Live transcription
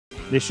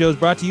This show is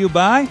brought to you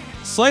by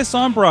Slice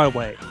on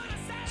Broadway.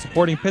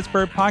 Supporting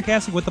Pittsburgh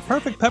podcasting with the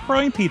perfect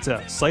pepperoni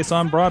pizza,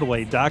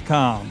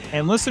 sliceonbroadway.com.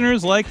 And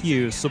listeners like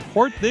you,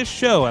 support this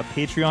show at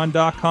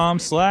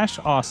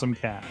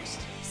patreon.com/awesomecast.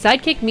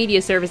 Sidekick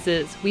Media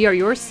Services. We are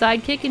your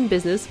sidekick in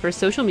business for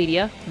social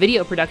media,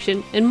 video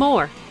production, and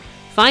more.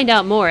 Find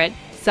out more at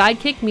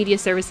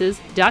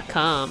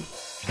sidekickmediaservices.com.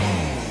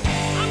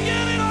 I'm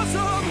getting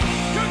awesome,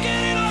 you're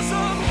getting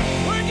awesome,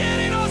 we're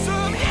getting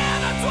awesome, yeah,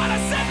 that's what I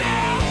said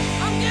now.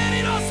 I'm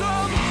getting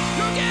awesome,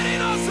 you're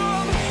getting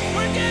awesome,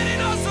 we're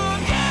getting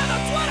awesome, yeah,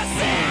 that's what I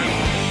said.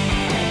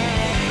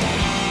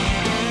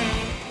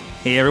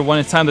 Hey everyone,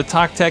 it's time to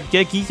talk tech,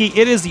 get geeky.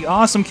 It is the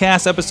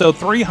AwesomeCast episode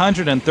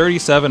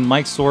 337.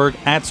 Mike Sorg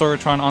at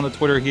Sorgatron on the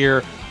Twitter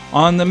here.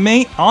 On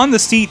the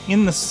seat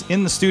in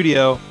the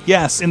studio,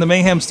 yes, in the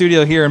Mayhem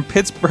studio here in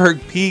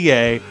Pittsburgh,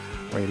 PA.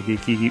 Ready to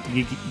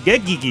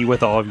get geeky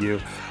with all of you.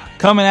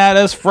 Coming at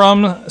us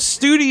from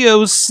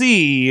Studio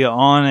C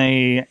on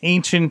a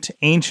ancient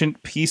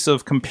piece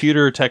of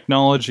computer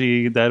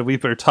technology that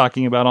we've been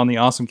talking about on the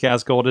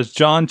AwesomeCast Gold is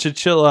John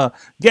Chilla,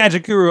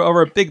 Gadget Guru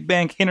over at Big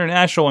Bank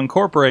International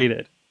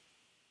Incorporated.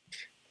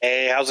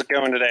 Hey, how's it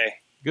going today?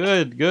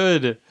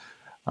 Good.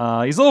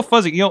 He's a little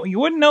fuzzy. You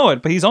wouldn't know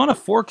it, but he's on a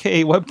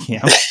 4K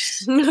webcam.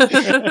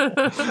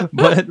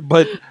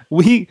 but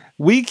we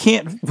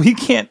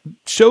can't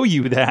show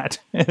you that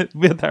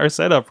with our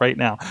setup right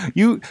now.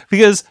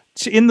 Because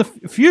in the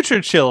future,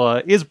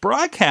 Chilla is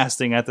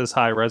broadcasting at this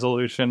high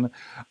resolution.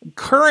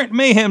 Current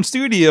Mayhem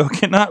Studio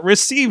cannot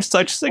receive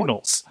such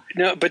signals.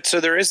 No, but so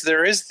there is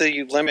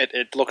the limit.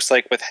 It looks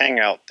like with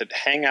Hangout that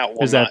Hangout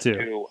will not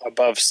do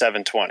above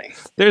 720.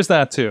 There's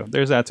that too.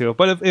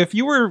 But if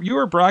you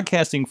were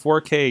broadcasting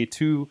 4K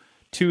to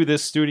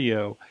this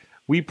studio,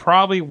 we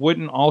probably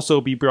wouldn't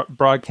also be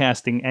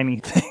broadcasting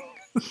anything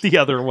the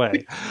other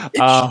way.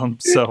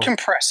 So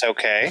compress,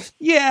 okay?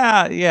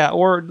 Yeah.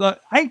 Or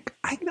I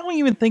don't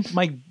even think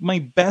my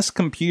best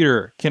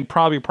computer can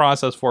probably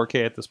process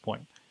 4K at this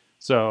point.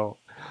 So.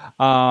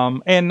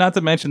 And not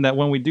to mention that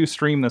when we do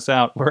stream this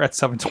out, we're at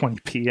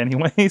 720p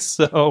anyway.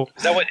 So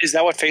is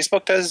that what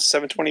Facebook does?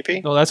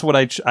 720p? No, that's what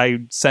I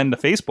send to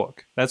Facebook.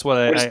 That's what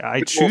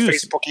I choose. Will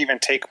Facebook even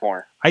take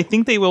more? I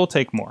think they will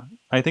take more.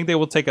 I think they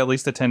will take at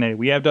least a 1080.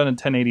 We have done a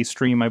 1080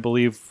 stream, I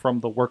believe, from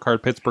the Work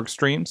Hard Pittsburgh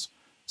streams.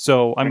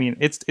 So I mean,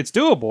 it's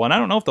doable, and I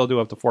don't know if they'll do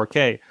up to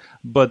 4K,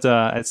 but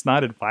it's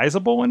not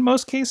advisable in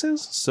most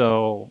cases.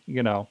 So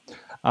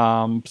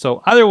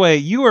so either way,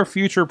 you are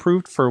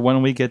future-proofed for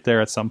when we get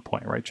there at some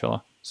point, right,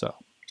 Chilla? So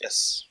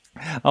yes.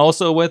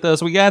 Also with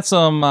us, we got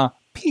some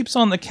peeps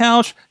on the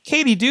couch.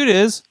 Katie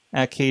Dudas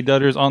at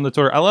K-Dudders on the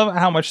tour. I love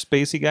how much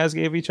space you guys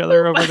gave each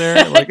other over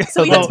there. Like,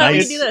 so that's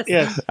nice. Do this.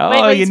 Yes.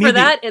 Wait, you need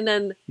that, and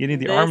then you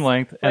need the arm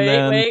length.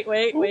 And wait.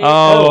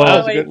 Oh,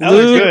 that was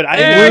good. I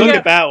didn't even look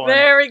at that one.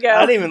 There we go.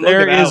 I didn't even look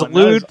at that one.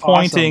 There is lewd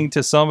pointing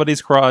to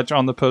somebody's crotch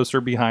on the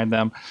poster behind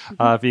them.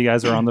 If you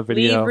guys are on the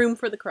video, leave room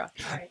for the crotch.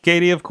 Right.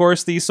 Katie, of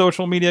course, the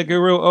social media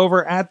guru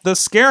over at the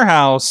Scare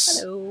House.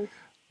 Hello.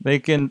 They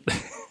can.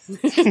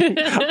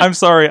 I'm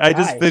sorry. I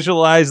just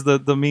visualized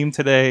the meme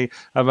today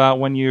about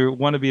when you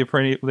want to be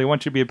they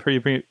want you to be a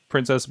pretty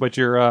princess, but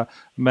you're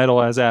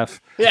metal as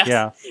F. Yes.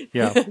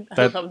 Yeah.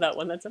 I love that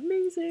one. That's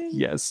amazing.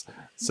 Yes.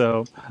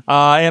 So,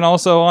 and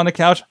also on the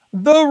couch,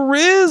 the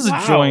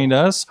Rizz joined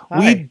us. Hi.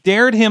 We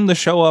dared him to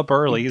show up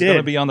early. He's going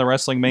to be on the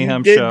Wrestling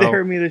Mayhem show. He did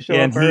dare me to show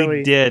up early. And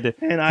he did.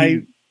 And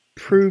I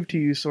prove to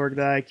you, Sorg,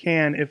 that I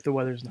can if the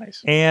weather's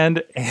nice.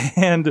 And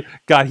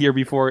got here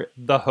before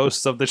the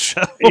hosts of the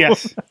show.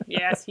 Yes.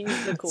 Yes,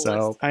 he's the coolest.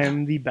 So I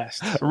am the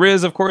best.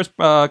 Rizz, of course,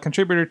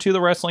 contributor to the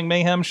Wrestling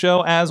Mayhem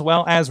show, as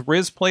well as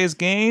Rizz Plays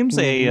Games,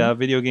 a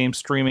video game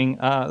streaming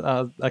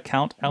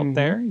account out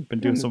there. He's been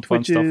doing some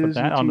fun stuff with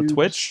that on the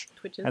Twitch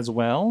as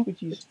well.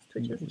 Twitches.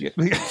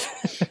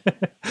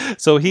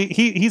 So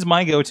he's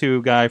my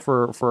go-to guy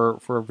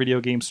for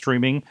video game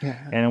streaming,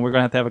 and we're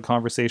gonna have to have a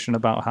conversation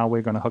about how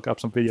we're gonna hook up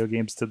some video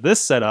games to this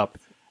setup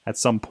at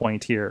some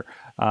point here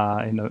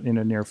in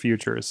the near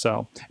future.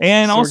 So,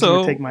 and Sorg's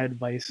also take my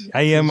advice.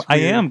 I am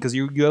because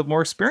you have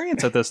more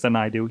experience at this than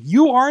I do.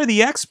 You are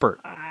the expert.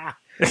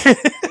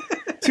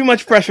 Too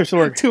much pressure,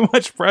 Sorg. Too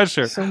much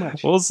pressure. So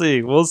much. We'll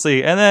see.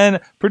 And then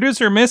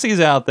producer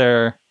Missy's out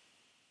there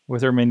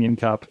with her Minion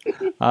Cup.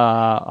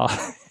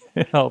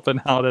 Helping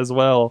out as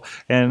well,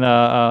 and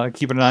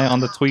keeping an eye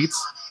on the tweets.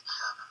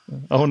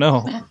 Oh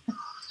no!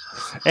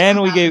 And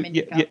we gave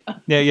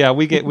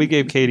we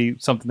gave Katie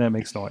something that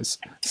makes noise.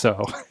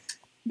 So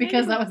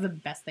because that was the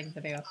best thing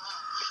to do.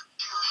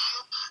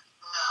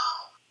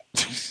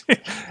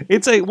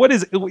 It's a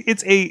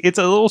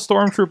little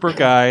stormtrooper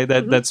guy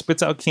that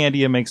spits out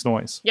candy and makes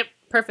noise. Yep,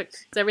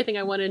 perfect. It's everything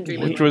I wanted and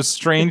dreamed of. Which was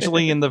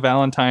strangely in the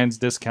Valentine's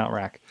discount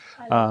rack,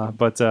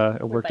 but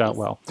it worked out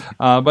well.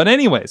 But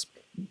anyways.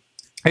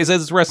 He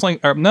says it's wrestling.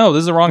 No, this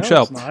is the wrong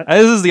show. It's not.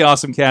 This is the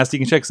AwesomeCast. You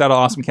can check us out at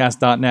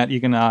awesomecast.net.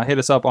 You can hit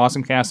us up,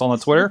 AwesomeCast, on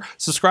the Twitter.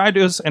 Subscribe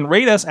to us and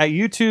rate us at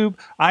YouTube,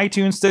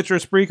 iTunes, Stitcher,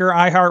 Spreaker,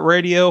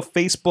 iHeartRadio,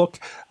 Facebook,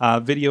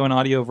 video and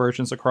audio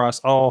versions across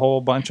a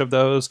whole bunch of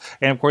those.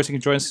 And, of course, you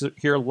can join us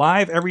here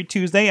live every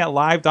Tuesday at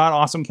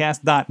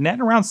live.awesomecast.net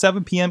around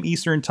 7 p.m.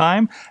 Eastern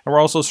Time. And we're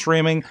also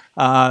streaming,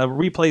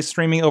 replay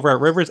streaming over at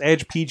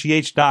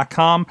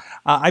riversedgepgh.com.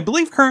 I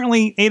believe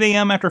currently 8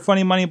 a.m. after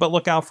Funny Money, but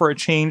look out for a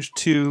change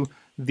to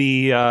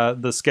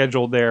the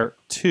schedule there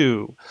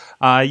too.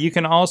 You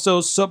can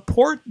also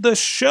support the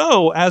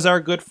show as our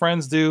good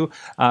friends do.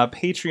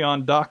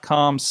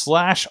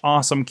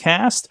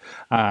 Patreon.com/awesomecast.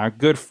 Our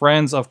good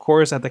friends, of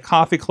course, at the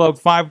Coffee Club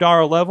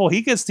 $5 level.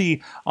 He gets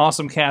the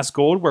AwesomeCast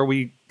Gold, where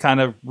we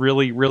kind of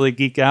really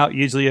geek out,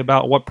 usually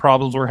about what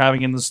problems we're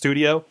having in the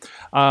studio.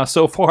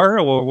 So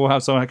far, we'll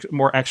have some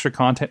more extra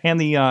content and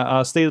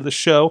the state of the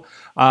show.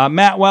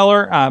 Matt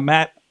Weller,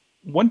 Matt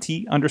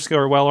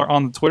 1T_Weller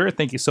on the Twitter.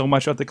 Thank you so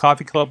much at the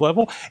Coffee Club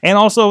level. And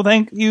also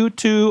thank you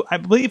to, I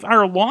believe,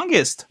 our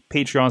longest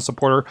Patreon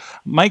supporter,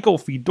 Michael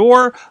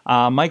Fedor.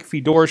 Mike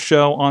Fedor's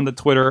show on the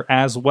Twitter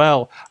as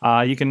well.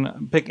 You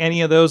can pick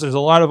any of those. There's a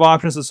lot of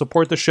options to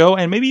support the show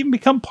and maybe even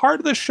become part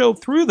of the show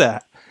through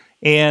that.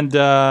 And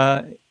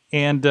yeah,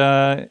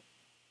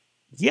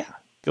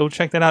 go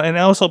check that out. And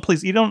also,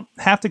 please, you don't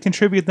have to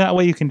contribute that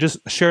way. You can just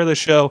share the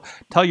show,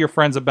 tell your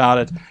friends about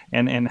it,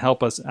 and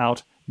help us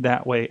out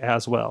that way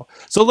as well.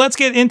 So let's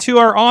get into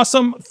our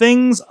awesome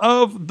things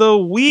of the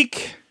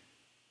week.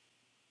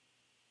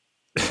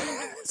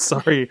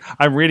 Sorry,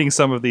 I'm reading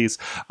some of these.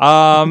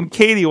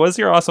 Katie, what's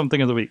your awesome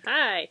thing of the week?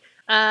 Hi.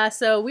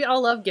 So we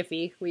all love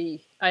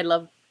Giphy. I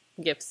love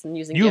gifs and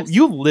using gifs.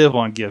 You live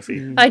on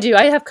Giphy. I do.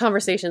 I have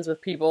conversations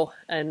with people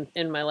and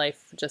in my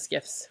life, just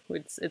gifs.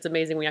 It's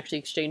amazing. We actually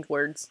exchange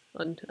words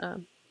and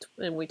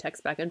we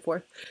text back and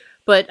forth.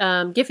 But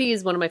Giphy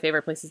is one of my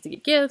favorite places to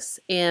get gifts,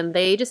 and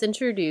they just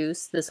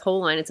introduced this whole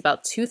line. It's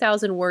about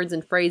 2,000 words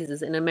and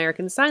phrases in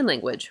American Sign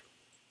Language.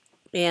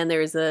 And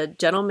there's a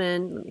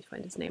gentleman, let me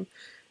find his name,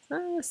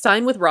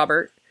 Sign with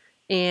Robert.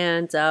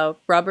 And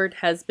Robert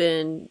has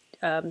been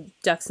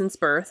deaf since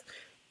birth.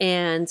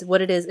 And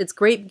what it is, it's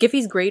great.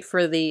 Giphy's great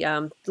for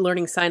the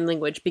learning sign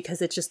language because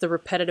it's just the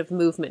repetitive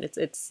movement.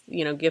 It's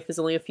GIF is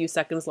only a few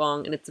seconds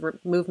long, and it's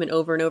movement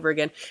over and over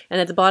again. And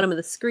at the bottom of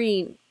the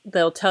screen,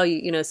 they'll tell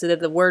you, so that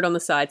the word on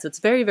the side. So it's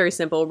very, very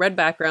simple. Red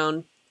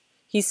background,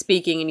 he's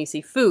speaking, and you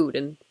see food,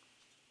 and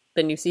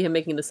then you see him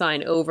making the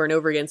sign over and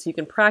over again. So you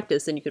can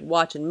practice and you can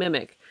watch and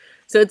mimic.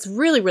 So it's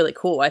really, really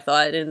cool, I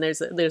thought. And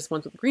there's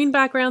ones with green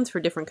backgrounds for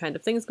different kind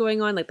of things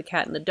going on, like the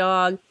cat and the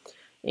dog.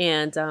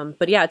 And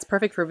but yeah, it's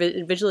perfect for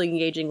visually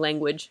engaging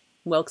language,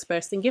 well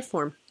expressed in GIF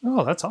form.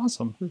 Oh, that's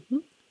awesome. Mm-hmm.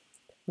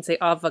 And say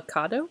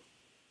avocado.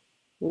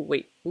 Ooh,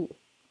 wait. Ooh.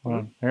 Hold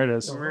on. There it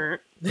is.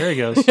 There he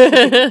goes.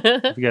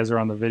 If you guys are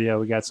on the video,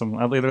 we got some.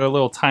 They're a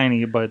little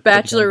tiny, but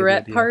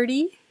bachelorette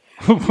party.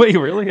 Wait,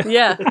 really?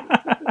 Yeah.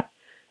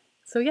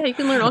 So yeah, you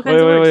can learn all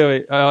kinds of words.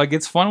 Wait. It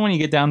gets fun when you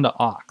get down to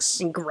ox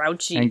and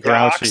grouchy.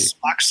 Yeah, ox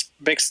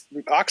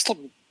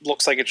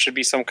looks like it should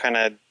be some kind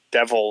of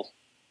devil.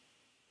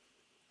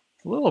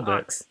 A little bit.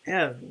 Ox.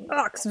 Yeah.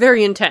 Ox.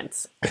 Very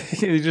intense.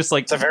 It's just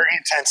like... It's a very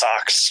intense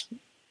ox.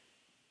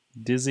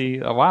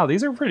 Dizzy. Oh, wow,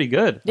 these are pretty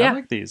good. Yeah. I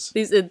like these.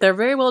 They're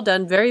very well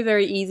done. Very,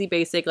 very easy,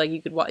 basic. Like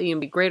you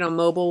can be great on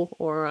mobile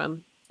or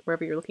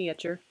wherever you're looking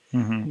at your...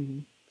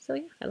 So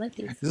yeah, I like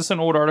these. Is this an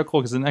old article?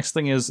 Because the next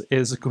thing is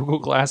Google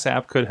Glass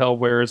app could help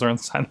wearers learn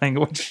sign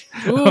language.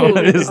 Ooh, I'm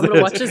going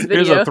to watch this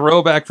video. Here's a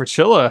throwback for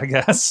Chilla, I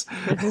guess.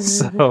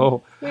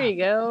 So there you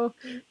go.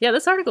 Yeah,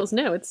 this article's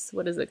new. It's,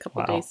 what is it, a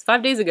couple days?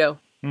 5 days ago.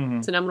 So now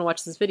I'm going to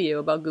watch this video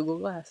about Google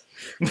Glass.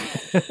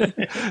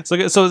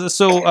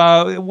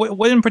 So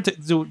what in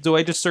particular, do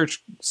I just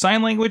search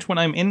sign language when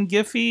I'm in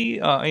Giphy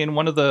in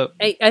one of the...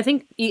 I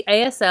think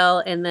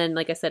ASL, and then,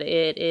 like I said,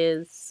 it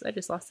is... I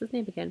just lost his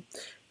name again.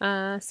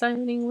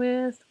 Signing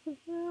with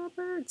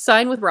Robert.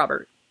 Sign with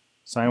Robert.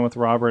 Sign with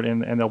Robert,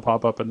 and they'll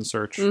pop up in the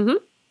search.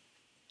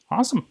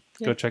 Awesome.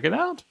 Yeah. Go check it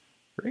out.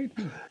 Great.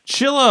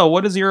 Chilla,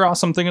 what is your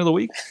awesome thing of the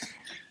week?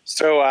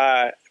 So,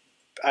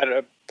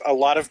 a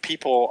lot of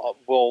people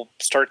will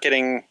start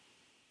getting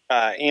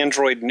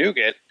Android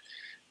Nougat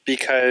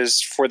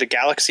because for the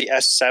Galaxy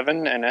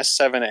S7 and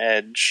S7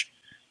 Edge,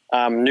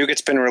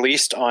 Nougat's been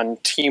released on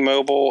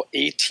T-Mobile,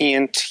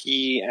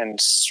 AT&T,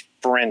 and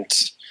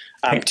Sprint.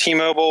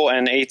 T-Mobile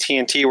and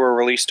AT&T were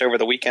released over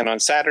the weekend on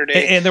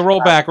Saturday. And the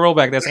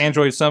rollback, that's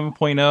Android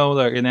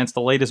 7.0, and that's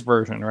the latest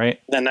version, right?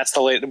 And that's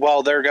the latest.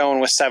 Well, they're going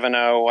with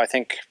 7.0. I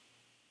think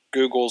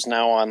Google's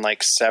now on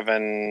like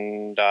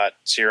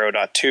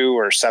 7.0.2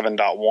 or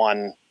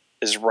 7.1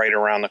 is right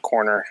around the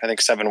corner. I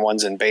think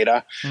 7.1's in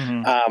beta.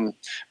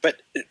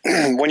 But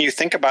when you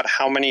think about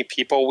how many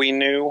people we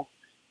knew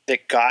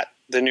that got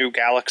the new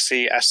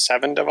Galaxy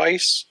S7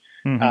 device,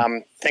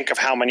 think of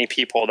how many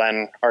people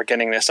then are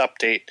getting this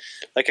update.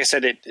 Like I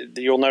said,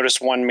 you'll notice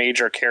one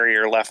major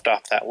carrier left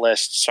off that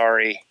list.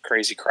 Sorry,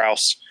 Crazy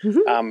Krause.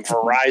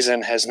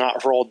 Verizon has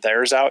not rolled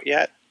theirs out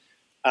yet.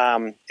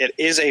 It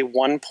is a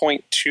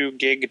 1.2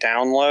 gig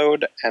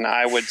download, and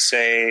I would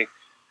say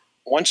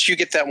once you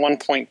get that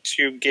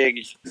 1.2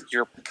 gig,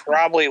 you're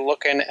probably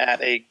looking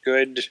at a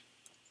good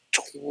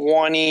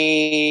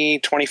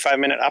 25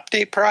 minute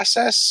update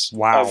process.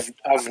 Wow.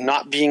 Of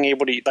not being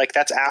able to, like,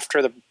 that's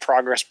after the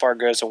progress bar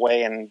goes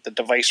away and the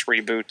device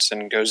reboots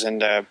and goes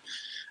into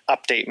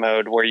update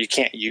mode where you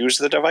can't use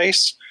the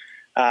device.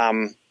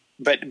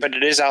 But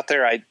it is out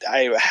there. I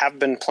have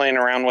been playing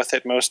around with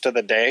it most of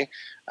the day.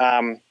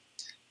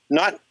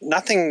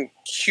 Nothing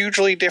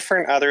hugely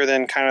different other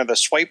than kind of the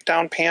swipe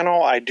down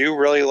panel. I do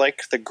really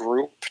like the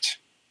grouped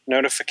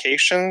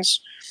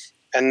notifications.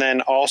 And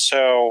then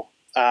also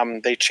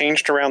they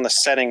changed around the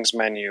settings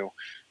menu.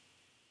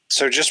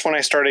 So just when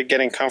I started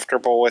getting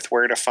comfortable with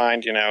where to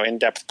find,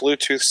 in-depth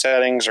Bluetooth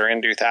settings or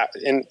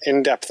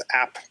in-depth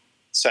app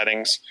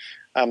settings,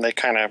 they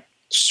kind of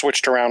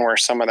switched around where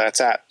some of that's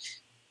at.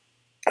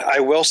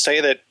 I will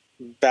say that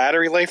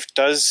battery life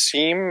does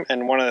seem,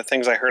 and one of the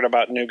things I heard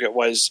about Nougat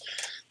was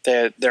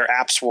that their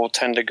apps will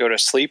tend to go to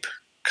sleep,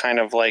 kind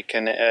of like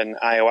an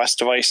iOS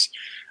device.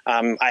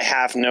 I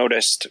have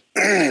noticed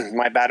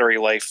my battery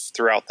life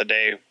throughout the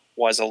day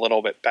was a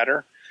little bit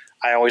better.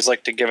 I always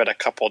like to give it a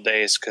couple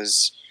days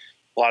because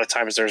a lot of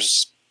times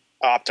there's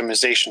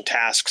optimization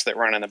tasks that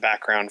run in the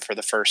background for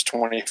the first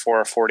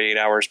 24 or 48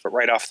 hours, but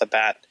right off the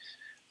bat,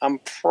 I'm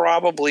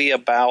probably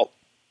about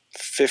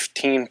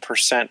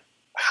 15%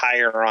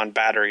 higher on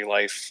battery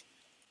life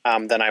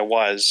than I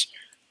was.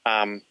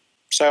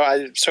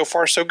 So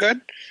far so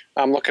good.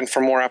 I'm looking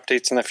for more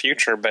updates in the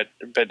future, but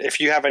if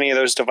you have any of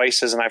those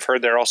devices, and I've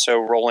heard they're also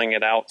rolling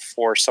it out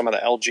for some of the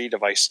LG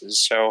devices.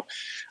 So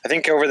I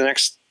think over the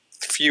next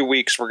few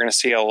weeks, we're going to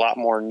see a lot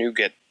more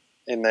Nougat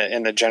in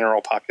the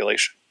general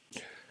population.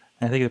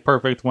 I think the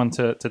perfect one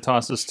to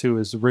toss this to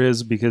is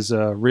Rizz, because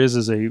Rizz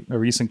is a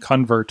recent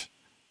convert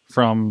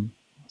from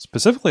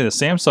specifically the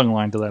Samsung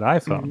line to that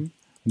iPhone.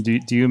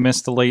 Mm-hmm. Do you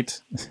miss the late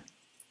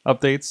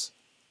updates?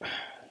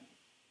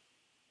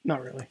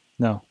 Not really.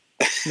 No.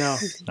 No.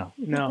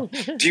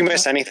 Do you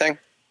miss anything?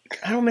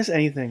 I don't miss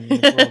anything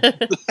in this world.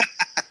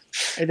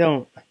 I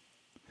don't.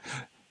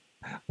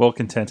 Well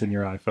content in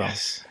your iPhone.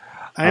 Yes.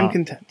 I am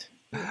content.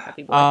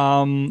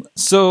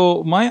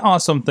 So my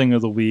awesome thing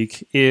of the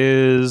week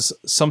is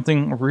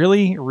something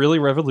really, really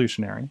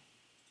revolutionary.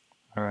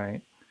 All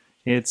right.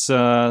 It's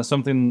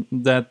something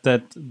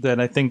that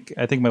I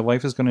think my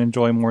wife is going to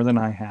enjoy more than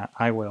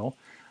I will,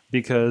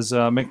 because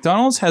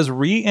McDonald's has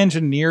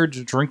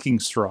re-engineered drinking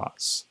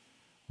straws.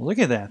 Look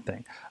at that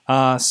thing.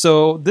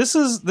 So this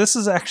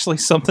is actually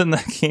something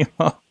that came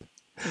up.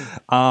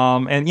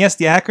 And yes,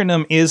 the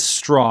acronym is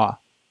STRAW,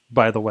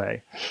 by the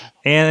way.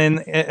 And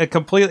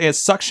a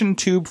suction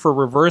tube for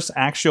reverse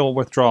axial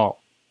withdrawal.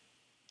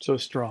 So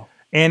straw.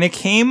 And it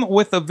came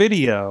with a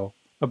video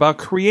about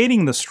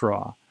creating the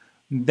straw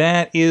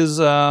that is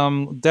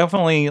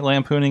definitely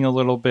lampooning a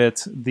little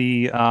bit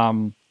the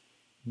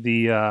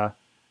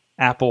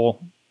Apple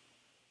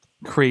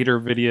creator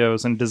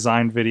videos and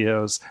design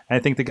videos. I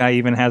think the guy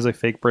even has a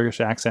fake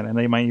British accent, and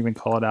they might even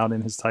call it out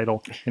in his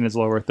title in his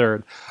lower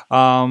third.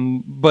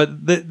 But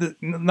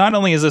not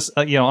only is this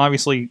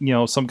obviously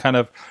some kind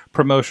of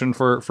promotion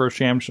for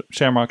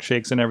Shamrock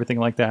Shakes and everything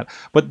like that,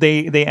 but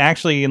they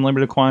actually in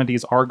limited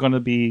quantities are going to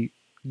be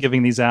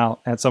giving these out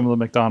at some of the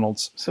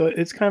McDonald's. So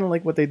it's kind of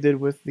like what they did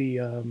with the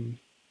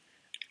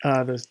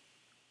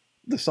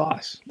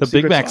sauce, the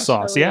Big Mac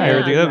sauce. Yeah, I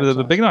heard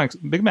the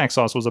Big Mac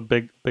sauce was a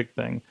big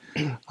thing.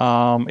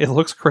 It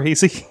looks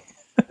crazy.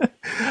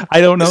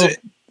 I don't know.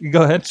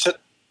 Go ahead.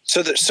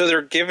 So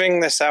they're giving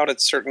this out at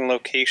certain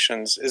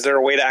locations. Is there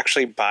a way to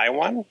actually buy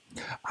one?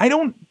 I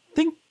don't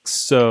think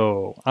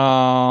so.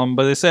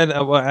 But they said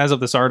as of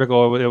this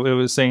article, it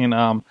was saying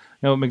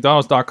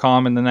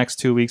McDonald's.com in the next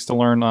 2 weeks to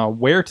learn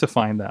where to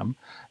find them.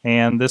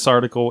 And this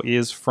article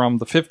is from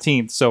the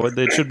 15th, so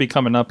it should be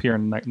coming up here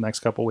in the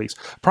next couple of weeks.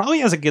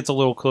 Probably as it gets a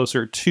little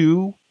closer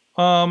to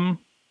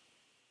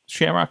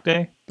Shamrock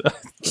Day.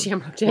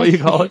 Shamrock Day. What do you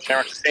call it?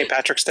 St.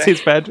 Patrick's Day.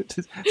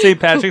 St.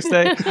 Patrick's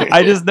Day.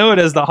 I just know it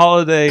as the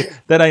holiday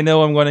that I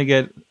know I'm going to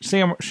get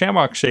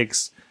Shamrock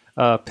Shakes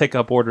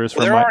pickup orders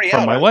from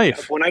my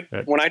wife.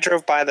 When I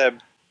drove by the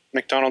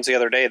McDonald's the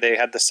other day, they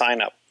had the sign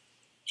up.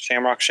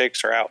 Shamrock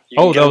Shakes are out.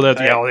 They've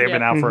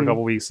been out for a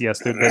couple weeks. Yes,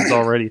 there's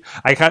already.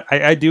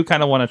 I do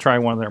kind of want to try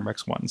one of their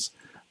mixed ones.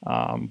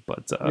 I'm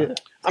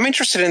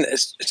interested in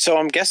this. So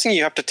I'm guessing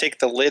you have to take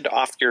the lid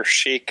off your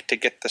shake to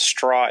get the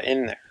straw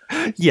in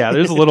there. Yeah,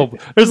 there's a little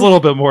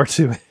bit more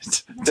to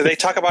it. Do they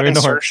talk about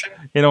insertion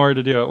in order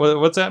to do it?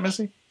 What's that,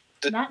 Missy?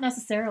 Not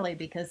necessarily,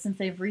 because since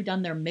they've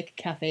redone their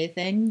McCafe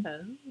thing,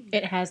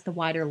 it has the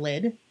wider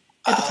lid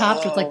at the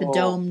top, so it's like the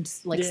domed,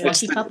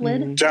 slushy cup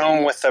lid.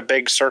 Dome with a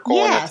big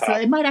circle in the top. So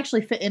it might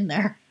actually fit in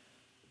there.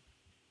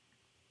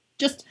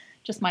 Just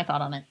my thought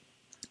on it.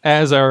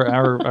 As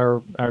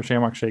our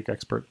Shamrock Shake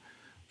expert,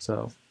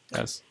 so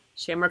yes,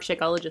 Shamrock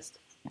Shakeologist.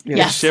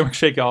 Yes. Shamrock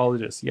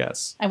Shakeologist.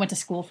 Yes, I went to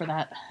school for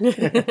that.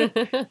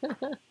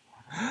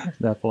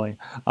 Definitely.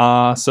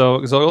 So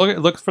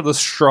look for the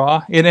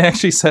straw. It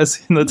actually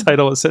says in the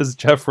title. It says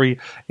Jeffrey,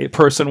 a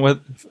person with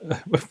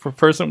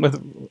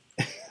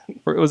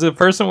was it a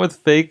person with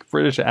fake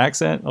British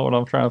accent? Oh,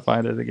 I'm trying to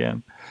find it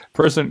again.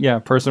 Person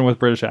with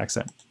British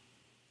accent.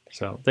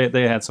 So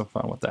they had some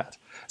fun with that.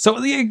 So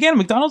again,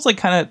 McDonald's like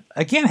kind of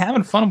again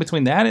having fun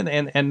between that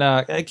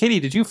and Katie,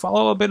 did you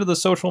follow a bit of the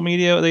social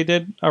media they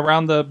did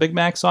around the Big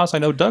Mac sauce? I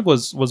know Doug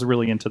was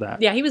really into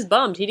that. Yeah, he was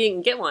bummed he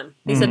didn't get one.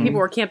 He said people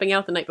were camping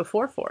out the night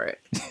before for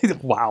it.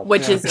 Wow,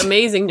 which is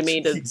amazing to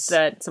me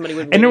that somebody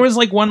would. And there was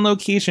like one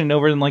location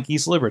over in like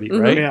East Liberty,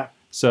 right? Yeah.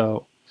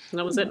 So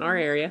that was it in our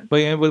area.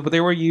 But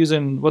they were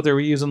using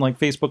like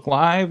Facebook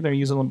Live. They're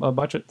using a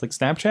bunch of like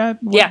Snapchat.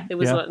 Yeah, it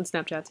was a lot in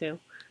Snapchat too.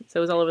 So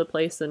it was all over the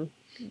place and.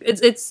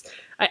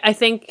 I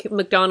think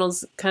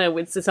McDonald's kind of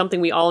it's something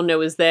we all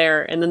know is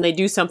there, and then they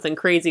do something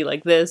crazy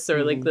like this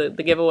or like the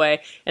giveaway,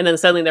 and then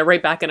suddenly they're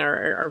right back in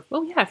our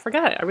oh yeah, I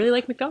forgot, I really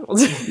like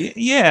McDonald's.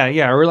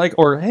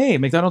 or hey,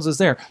 McDonald's is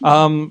there.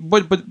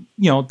 But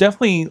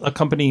definitely a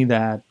company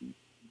that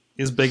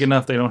is big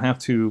enough they don't have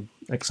to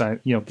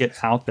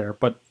get out there.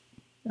 But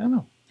I don't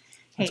know.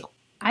 Hey, cool.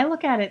 I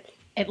look at it.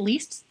 At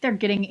least they're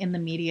getting in the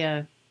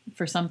media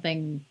for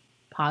something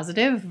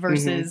positive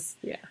versus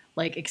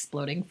like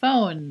exploding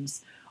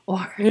phones or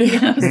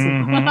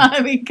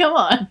I mean, come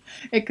on,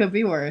 it could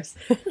be worse.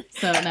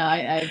 So no,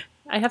 I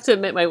have to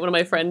admit, one of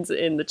my friends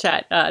in the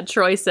chat,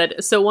 Troy said,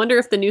 "So wonder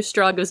if the new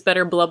straw gives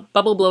better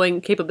bubble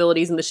blowing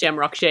capabilities in the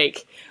Shamrock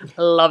Shake."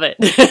 Love it.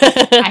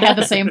 I had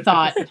the same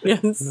thought.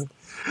 Yes.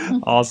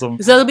 Awesome.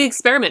 So it'll be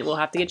experiment. We'll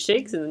have to get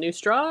shakes in the new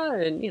straw,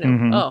 and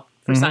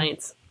for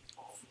science.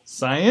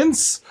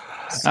 Science.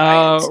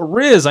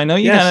 Rizz, I know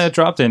you kind of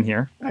dropped in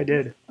here. I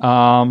did.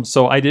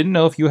 So I didn't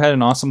know if you had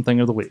an awesome thing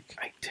of the week.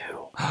 I do.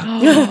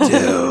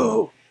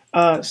 I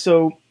do.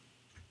 So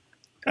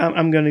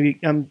I'm gonna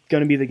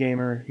be the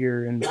gamer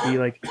here and be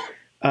like,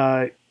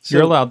 so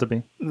you're allowed to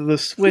be. The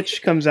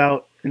Switch comes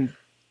out in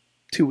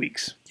 2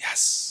 weeks.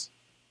 Yes.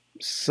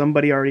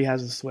 Somebody already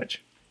has a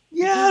Switch.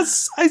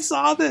 Yes, I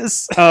saw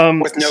this.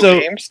 With no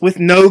games? With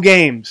no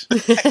games.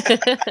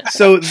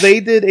 So they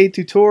did a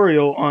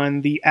tutorial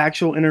on the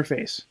actual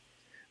interface.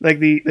 Like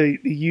the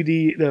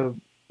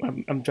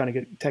I'm trying to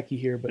get techie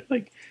here, but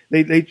like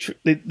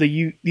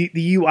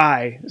the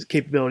UI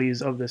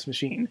capabilities of this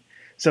machine.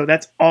 So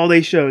that's all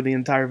they showed the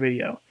entire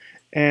video.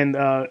 And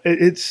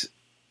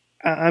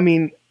I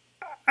mean,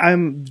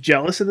 I'm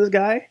jealous of this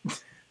guy,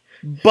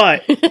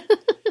 but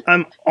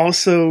I'm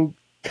also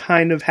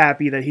kind of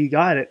happy that he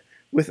got it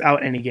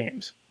without any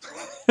games.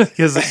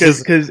 Because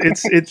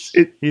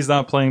he's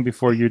not playing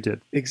before you did.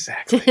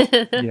 Exactly.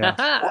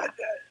 Yeah.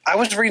 I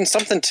was reading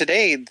something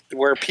today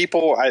where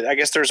people, I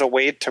guess there's a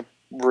way to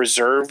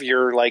reserve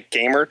your like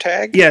gamer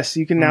tag. Yes,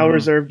 you can now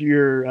reserve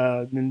your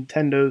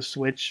Nintendo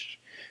Switch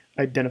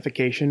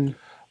identification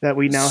that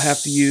we now have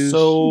to use.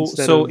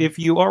 So if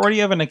you already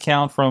have an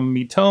account from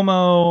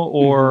Miitomo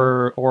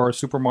or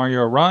Super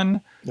Mario Run,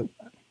 nope.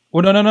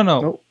 Well, no.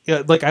 Nope.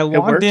 Yeah, like I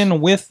logged in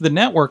with the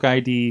network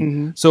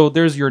ID. So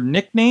there's your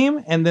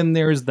nickname and then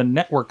there's the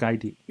network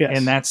ID. Yes.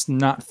 And that's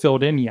not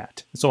filled in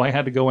yet. So I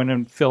had to go in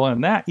and fill in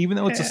that, even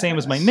though it's the same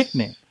as my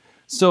nickname.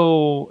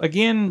 So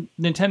again,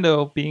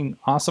 Nintendo being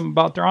awesome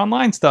about their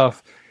online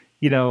stuff,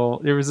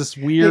 there was this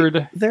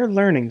weird... They're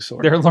learning,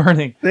 sort of. They're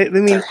learning.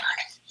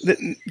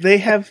 They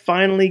have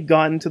finally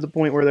gotten to the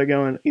point where they're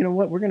going, you know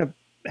what, we're going to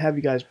have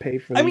you guys pay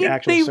for the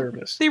actual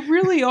service. They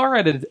really are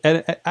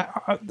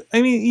I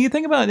mean, you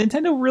think about it,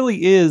 Nintendo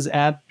really is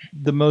at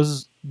the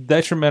most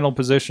detrimental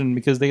position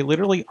because they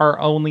literally are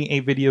only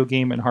a video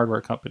game and hardware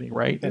company,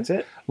 right? That's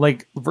it.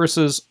 Like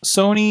versus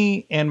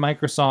Sony and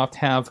Microsoft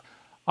have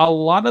a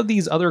lot of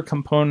these other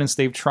components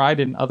they've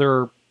tried in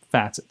other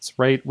facets,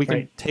 right? We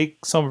can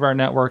take some of our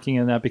networking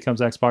and that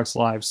becomes Xbox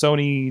Live.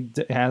 Sony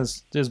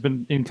has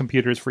been in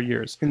computers for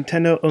years.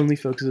 Nintendo only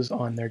focuses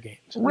on their games.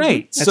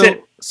 Right. That's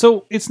it.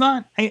 So it's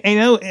not, I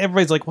know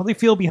everybody's like, well, they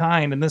feel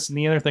behind and this and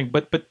the other thing,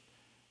 but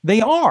they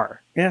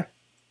are. Yeah.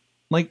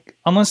 Like,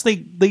 unless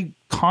they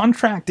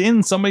contract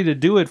in somebody to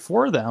do it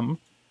for them,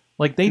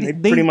 like they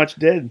pretty much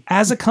did.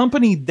 As a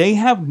company, they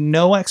have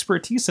no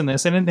expertise in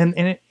this, and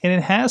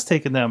it has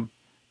taken them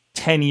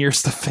 10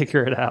 years to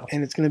figure it out.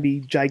 And it's going to be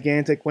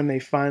gigantic when they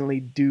finally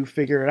do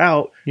figure it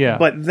out. Yeah.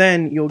 But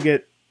then you'll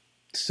get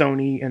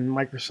Sony and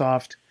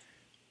Microsoft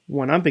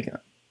one-upping it.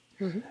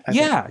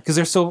 Yeah, because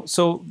they're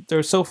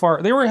so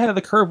far. They were ahead of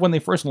the curve when they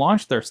first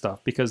launched their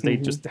stuff because they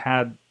just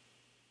had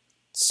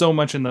so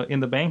much in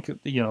the bank,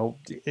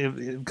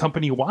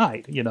 company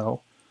wide,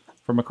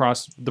 from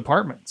across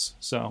departments.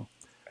 So,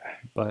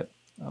 but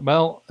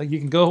well, you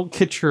can go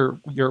get your.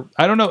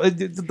 I don't know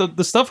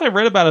the stuff I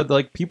read about it.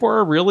 Like people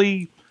are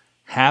really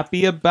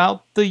happy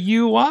about the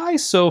UI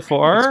so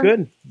far.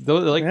 It's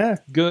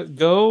good.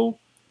 Go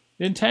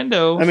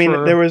Nintendo. I mean,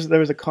 there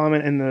was a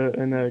comment in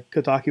the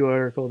Kotaku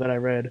article that I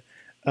read.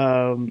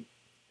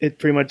 It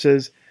pretty much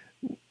says,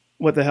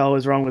 "What the hell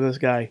is wrong with this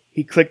guy?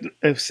 He clicked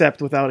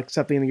accept without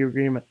accepting the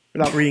agreement,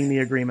 without reading the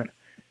agreement."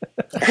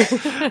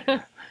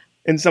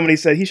 And somebody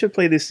said he should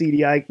play the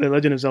CDI, the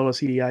Legend of Zelda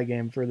CDI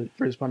game for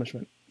his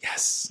punishment.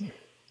 Yes.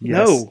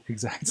 No.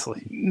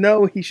 Exactly.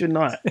 No, he should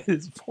not.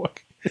 It's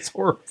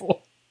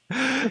horrible.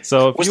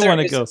 So if you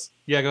want to go...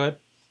 Yeah, go ahead.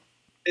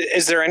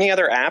 Is there any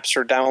other apps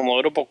or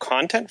downloadable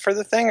content for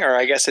the thing? Or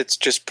I guess it's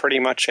just pretty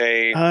much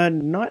a...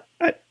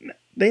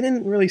 They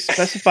didn't really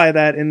specify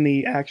that in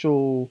the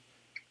actual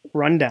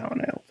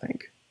rundown, I don't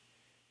think.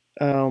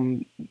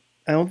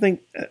 I don't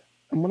think...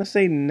 I'm going to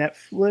say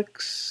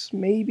Netflix,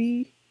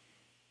 maybe?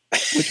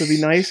 Which would be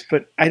nice,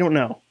 but I don't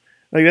know.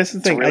 Like, that's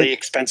the thing. It's a really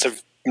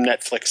expensive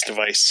Netflix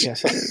device.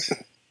 Yes, it is.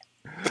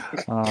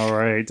 All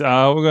right.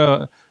 We're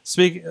gonna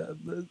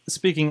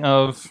speaking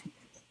of...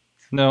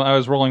 No, I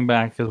was rolling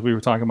back because we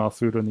were talking about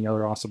food and the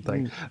other awesome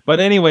thing. But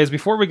anyways,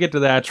 before we get to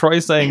that,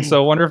 Troy's saying,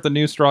 so I wonder if the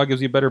new straw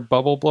gives you better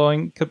bubble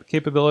blowing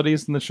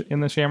capabilities in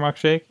the Shamrock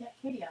Shake? Yeah,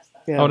 Katie asked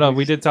that. Yeah, oh, no,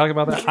 we did talk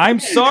about that.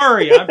 I'm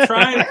sorry. I'm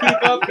trying to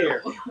keep up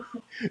here.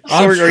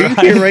 Sorg, are you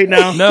here right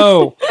now?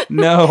 No. We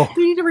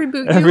need to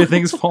reboot you.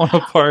 Everything's falling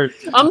apart.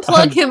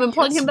 Unplug him and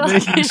plug him back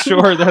Making in.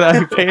 sure that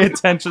I pay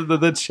attention to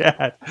the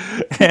chat,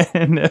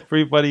 and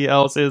everybody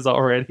else is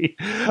already.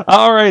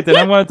 All right, then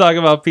I'm going to talk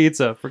about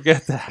pizza.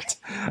 Forget that.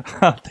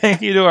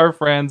 Thank you to our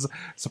friends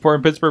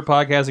supporting Pittsburgh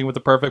podcasting with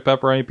the perfect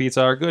pepperoni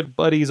pizza. Our good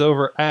buddies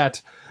over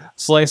at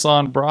Slice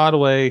on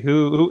Broadway,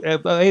 who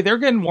hey, they're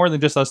getting more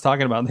than just us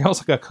talking about them. They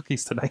also got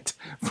cookies tonight.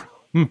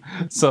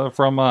 So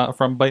from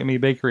Bite Me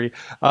Bakery,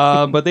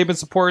 but they've been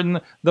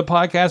supporting the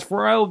podcast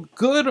for a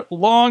good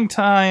long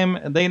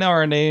time. They know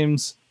our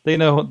names. They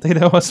know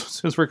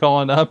us as we're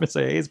calling up and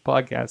say, "Hey, it's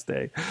podcast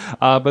day."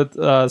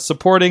 But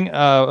supporting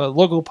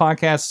local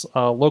podcasts,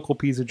 local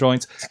pizza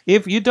joints.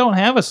 If you don't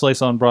have a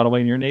Slice on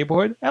Broadway in your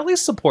neighborhood, at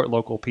least support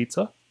local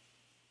pizza.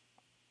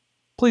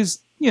 Please,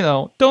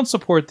 don't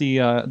support the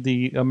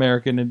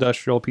American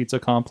Industrial Pizza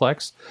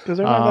Complex. Because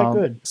they're not that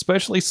good.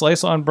 Especially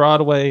Slice on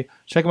Broadway.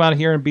 Check them out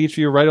here in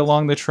Beachview, right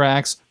along the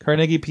tracks.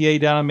 Carnegie, PA,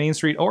 down on Main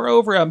Street, or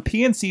over at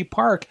PNC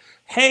Park.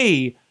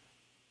 Hey,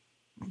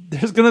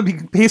 there's going to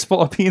be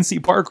baseball at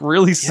PNC Park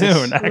really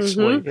soon,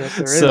 actually. Mm-hmm. Yes,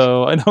 there is.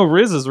 So I know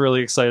Rizz is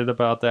really excited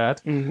about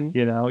that. Mm-hmm.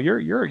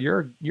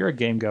 You're a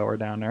game goer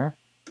down there.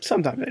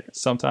 Sometimes I do.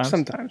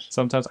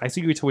 Sometimes I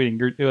see you tweeting.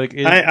 You're like,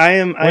 I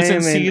am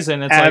in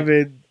season. An It's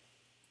avid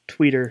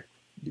tweeter.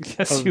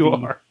 Yes, you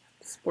are.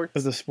 Sports.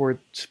 Of the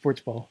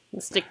sports ball. The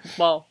stick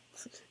ball.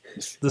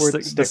 The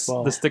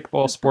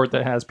stickball sport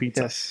that has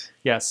pizza.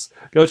 Yes.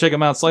 Go check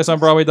them out.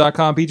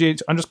 SliceOnBroadway.com.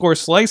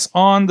 PJ_Slice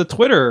on the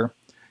Twitter.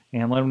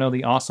 And let them know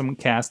the Awesome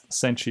Cast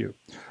sent you.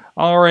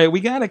 All right.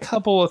 We got a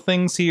couple of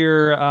things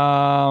here.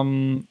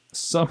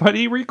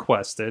 Somebody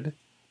requested.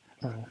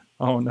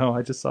 Oh no,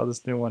 I just saw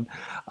this new one.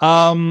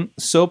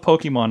 So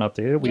Pokemon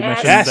updated. We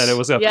mentioned that it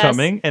was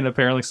upcoming, and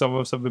apparently some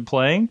of us have been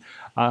playing.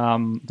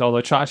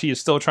 Although Chachi is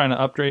still trying to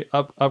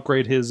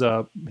upgrade his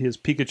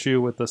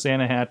Pikachu with the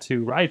Santa hat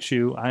to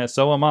Raichu.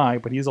 So am I,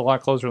 but he's a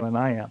lot closer than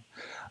I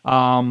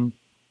am.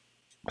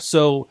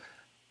 So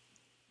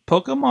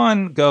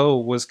Pokemon Go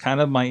was kind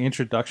of my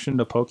introduction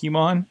to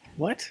Pokemon.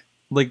 What?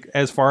 Like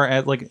as far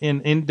as like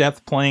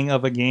in-depth playing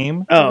of a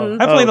game. Oh,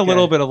 I played a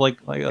little bit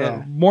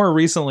of more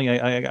recently.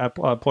 I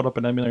pulled up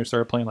an emulator and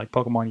started playing like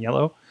Pokemon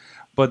Yellow,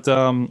 but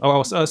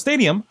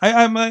Stadium.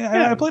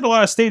 I played a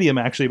lot of Stadium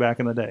actually back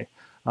in the day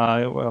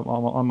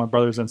on my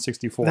brother's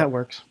N64. That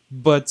works.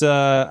 But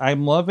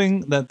I'm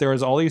loving that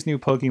there's all these new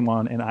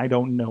Pokemon and I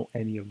don't know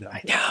any of them.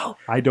 I know.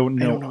 I don't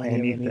know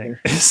anything.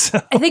 So.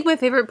 I think my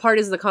favorite part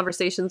is the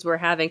conversations we're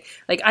having.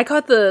 Like I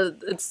caught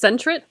it's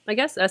Sentret, I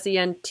guess,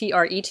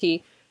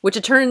 Sentret. Which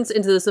it turns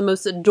into the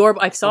most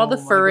adorable... I saw the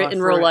Furret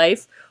in real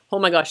life. Oh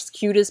my gosh, it's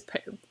cutest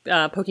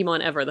Pokemon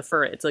ever, the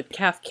Furret. It's like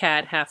half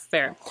cat, half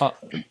fair.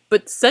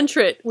 But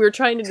Sentret, we were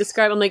trying to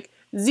describe, I'm like,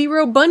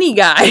 Zero Bunny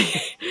guy.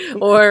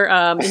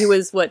 Or he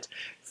was,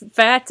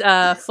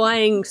 fat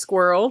flying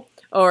squirrel.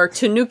 Or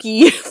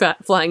Tanuki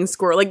fat flying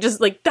squirrel. Like,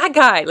 just like that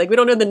guy. Like, we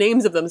don't know the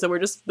names of them, so we're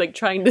just like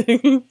trying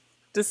to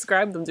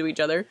describe them to each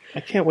other.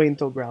 I can't wait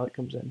until Growlithe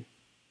comes in.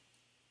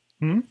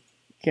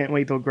 Can't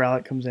wait until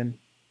Growlithe comes in.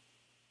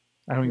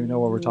 I don't even know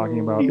what we're talking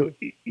about.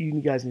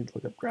 You guys need to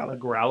look up Growlithe.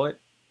 Growlithe.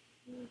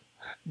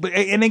 But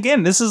and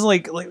again, this is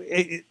like or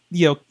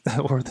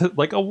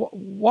like a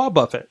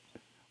Wobbuffet.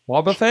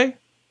 Wobbuffet?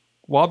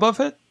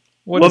 Wobbuffet?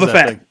 What is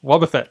that thing?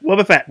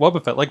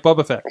 Wobbuffet, like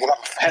Boba Fett.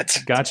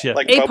 Wobbuffet. Gotcha.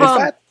 Like Boba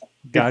Fett?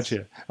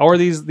 Gotcha. Or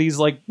these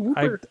like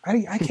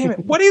I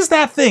can't. What is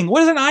that thing?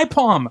 What is an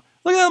iPalm?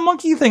 Look at that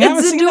monkey thing. I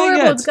haven't seen that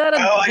yet. It's got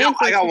I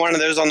got one of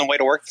those on the way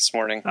to work this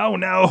morning. Oh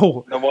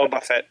no. The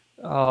Wobbuffet.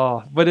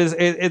 Oh, but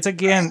it's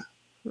again.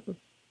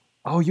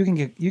 Oh, you can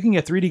get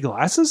 3D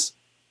glasses.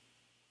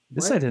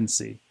 This I didn't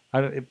see.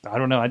 I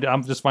don't know.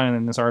 I'm just finding it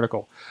in this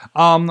article.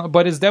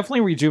 But it's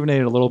definitely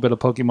rejuvenated a little bit of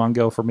Pokemon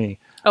Go for me.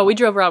 Oh, we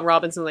drove around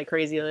Robinson like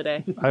crazy the other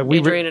day.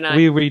 Adrian and I.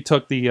 We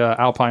retook the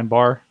Alpine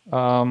Bar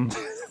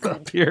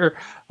up here,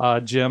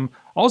 gym.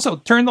 Also,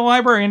 turned the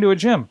library into a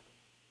gym.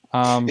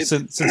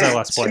 Since I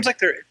last played.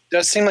 It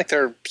does seem like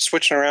they're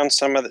switching around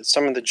some of the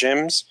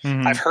gyms.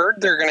 Mm-hmm. I've heard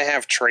they're going to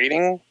have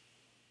trading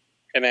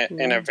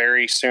in a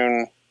very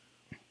soon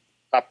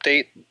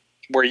update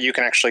where you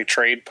can actually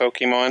trade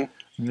Pokemon.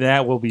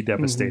 That will be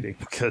devastating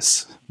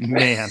because,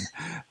 man.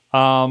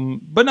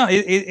 But no,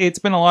 it's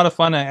been a lot of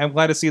fun. I'm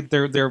glad to see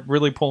that they're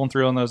really pulling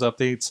through on those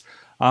updates.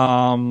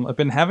 I've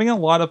been having a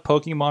lot of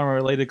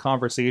Pokemon-related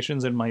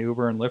conversations in my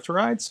Uber and Lyft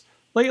rides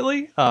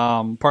lately,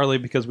 partly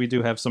because we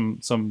do have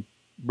some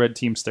red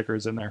team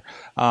stickers in there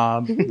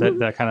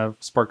that kind of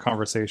spark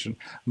conversation.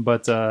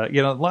 But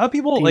a lot of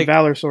people Team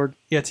Valor, Sorg.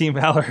 Yeah, Team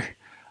Valor.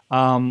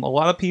 A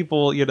lot of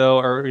people,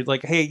 are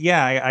like, hey,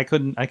 yeah, I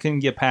couldn't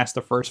get past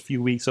the first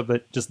few weeks of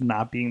it just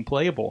not being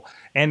playable.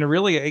 And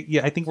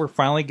really, I think we're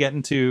finally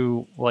getting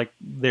to like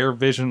their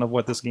vision of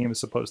what this game is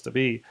supposed to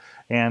be,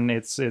 and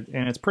it's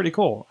pretty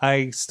cool.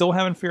 I still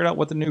haven't figured out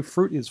what the new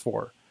fruit is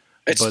for.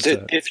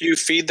 If you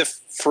feed the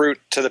fruit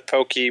to the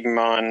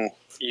Pokemon,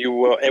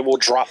 it will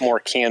drop more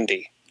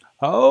candy.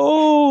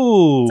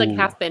 Oh, it's like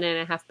half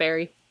banana, half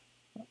berry.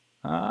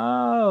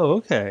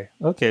 Oh,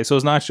 okay. So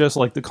it's not just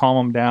like to calm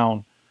them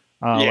down.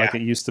 Like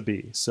it used to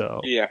be.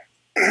 So yeah.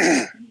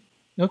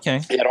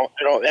 Okay. Yeah,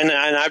 and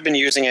I've been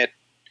using it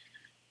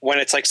when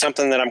it's like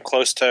something that I'm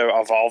close to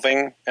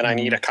evolving, and I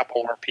need a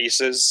couple more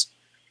pieces.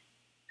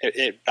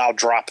 I'll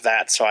drop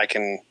that so I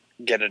can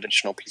get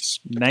additional pieces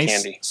of nice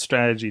candy.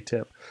 Strategy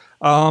tip.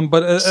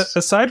 But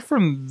aside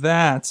from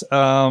that,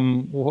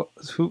 so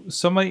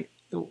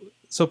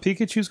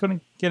Pikachu's going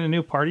to get a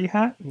new party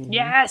hat.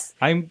 Yes.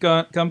 I'm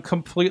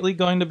completely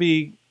going to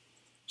be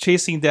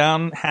chasing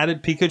down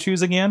hatted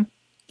Pikachus again.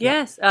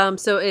 Yes.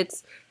 So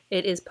it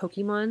is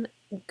Pokemon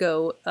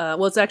Go.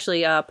 Well, it's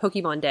actually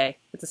Pokemon Day.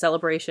 It's a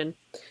celebration,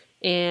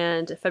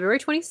 and February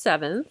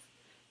 27th,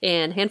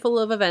 and a handful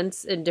of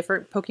events in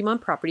different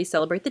Pokemon properties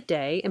celebrate the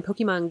day. And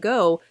Pokemon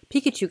Go,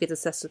 Pikachu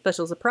gets a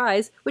special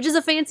surprise, which is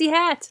a fancy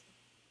hat.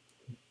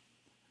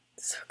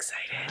 So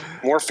excited!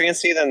 More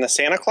fancy than the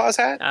Santa Claus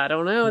hat? I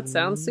don't know. It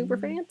sounds super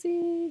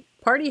fancy.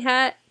 Party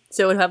hat.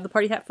 So it'll have the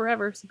party hat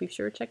forever. So be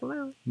sure to check them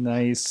out.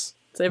 Nice.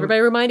 So everybody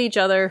remind each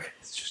other.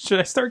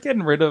 Should I start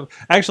getting rid of...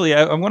 Actually,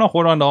 I'm going to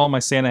hold on to all my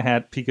Santa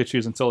hat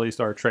Pikachus until they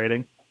start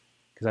trading.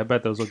 Because I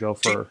bet those will go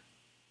for...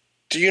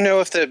 Do you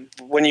know if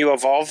when you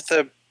evolve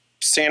the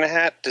Santa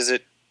hat, does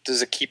it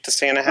keep the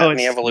Santa hat in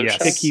the evolution?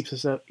 Yes. It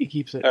keeps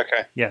it.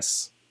 Okay.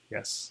 Yes.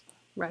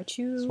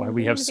 Raichu. That's why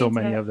we have so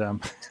many of them.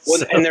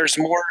 Well, and there's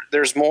more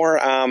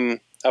of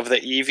the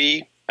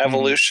Eevee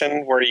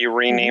evolution where you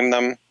rename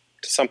them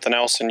to something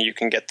else, and you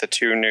can get the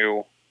two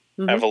new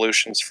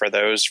evolutions for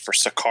those, for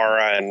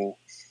Sakara and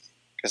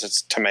because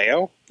it's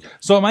Tomeo.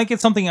 So I might get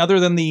something other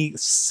than the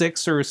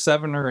 6 or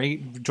 7 or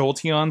 8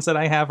 Jolteons that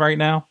I have right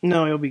now.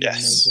 No, you'll be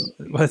getting those.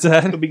 What's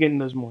that? You'll be getting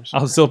those more. So.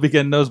 I'll still be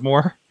getting those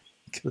more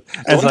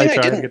as I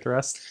try to get the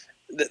rest.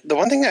 The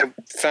one thing I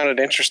found it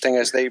interesting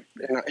is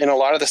in a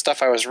lot of the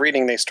stuff I was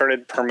reading, they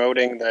started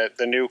promoting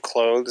the new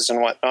clothes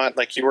and whatnot.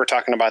 Like you were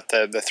talking about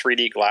the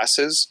 3D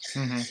glasses.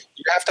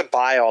 You have to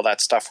buy all that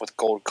stuff with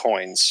gold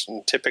coins.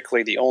 And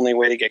typically the only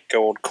way to get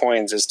gold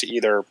coins is to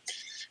either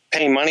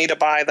pay money to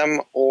buy them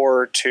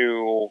or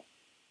to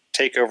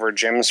take over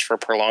gyms for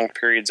prolonged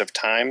periods of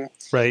time.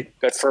 Right.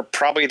 But for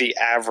probably the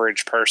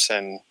average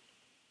person,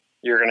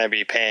 you're going to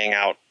be paying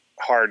out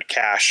hard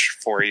cash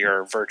for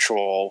your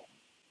virtual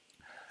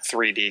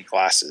 3D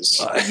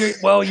glasses.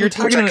 You're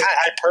talking.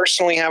 I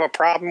personally have a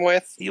problem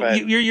with.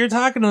 You're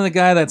talking to the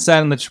guy that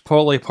sat in the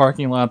Chipotle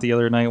parking lot the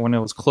other night when it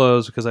was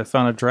closed because I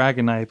found a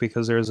Dragonite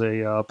because there's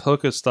a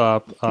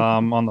Pokestop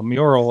on the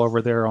mural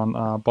over there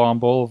on Baum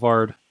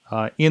Boulevard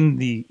in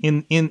the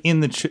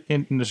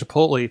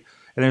Chipotle,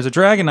 and there's a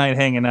Dragonite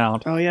hanging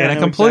out. Oh yeah, and I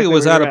completely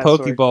was out of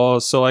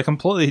Pokeballs, so I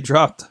completely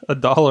dropped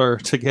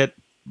 $1 to get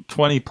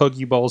 20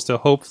 Pokeballs to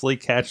hopefully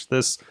catch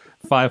this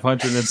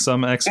 500 and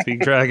some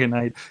XP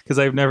Dragonite because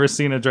I've never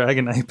seen a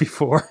Dragonite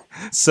before.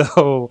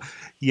 So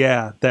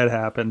yeah, that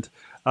happened.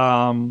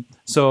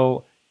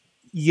 So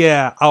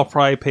yeah, I'll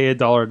probably pay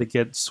 $1 to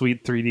get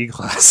sweet 3D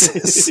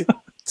glasses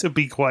to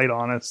be quite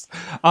honest.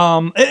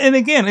 And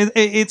again,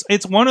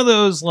 it's one of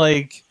those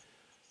like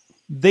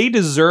they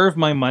deserve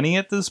my money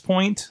at this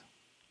point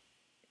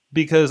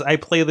because I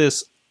play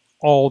this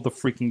all the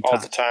freaking time. All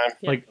the time.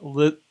 Like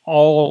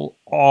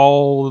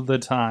all the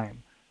time.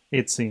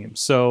 It seems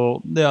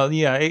so.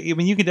 Yeah, I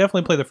mean, you can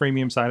definitely play the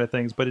freemium side of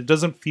things, but it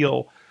doesn't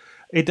feel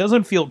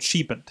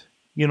cheapened.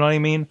 You know what I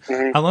mean?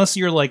 Unless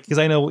you're like, because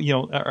I know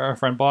our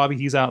friend Bobby,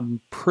 he's out in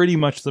pretty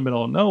much the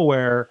middle of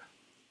nowhere.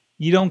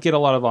 You don't get a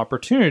lot of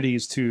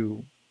opportunities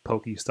to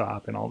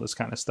Pokestop and all this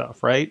kind of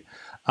stuff, right?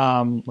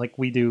 Like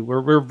we do.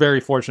 We're very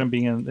fortunate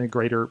being in a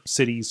greater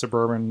city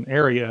suburban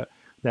area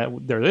that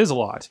there is a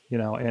lot,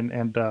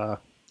 and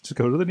just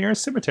go to the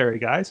nearest cemetery,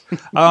 guys.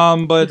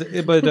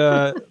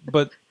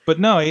 But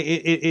no,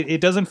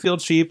 it doesn't feel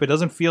cheap. It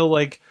doesn't feel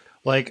like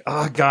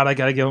oh god, I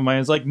gotta give him money.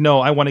 It's like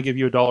no, I want to give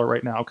you $1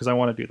 right now because I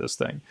want to do this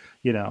thing.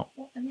 Well,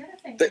 and the other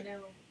thing I know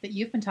that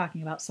you've been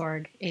talking about,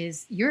 Sorg,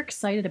 is you're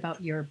excited about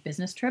your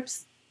business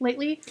trips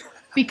lately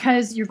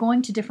because you're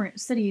going to different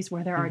cities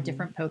where there are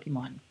different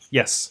Pokemon.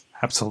 Yes,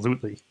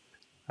 absolutely.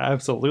 I'm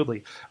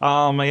looking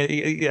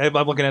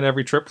at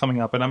every trip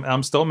coming up, and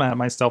I'm still mad at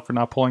myself for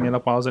not pulling it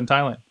up while I was in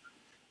Thailand.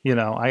 You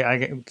know,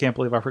 I can't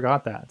believe I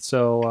forgot that.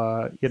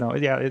 So, you know,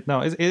 yeah, it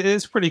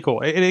is pretty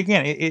cool.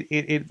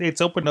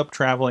 It's opened up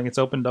traveling. It's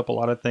opened up a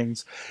lot of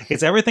things.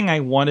 It's everything I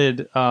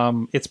wanted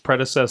its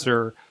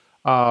predecessor.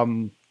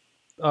 Oh,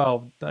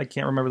 I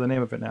can't remember the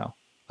name of it now.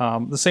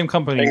 The same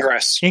company.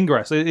 Ingress.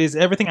 It is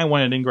everything I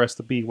wanted Ingress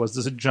to be. Was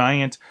this a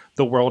giant,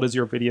 the world is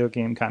your video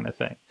game kind of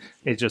thing.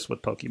 It's just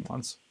with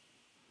Pokemons.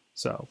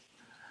 So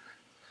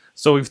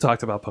we've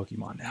talked about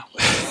Pokemon now.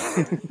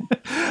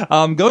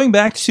 Going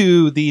back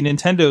to the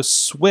Nintendo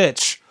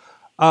Switch,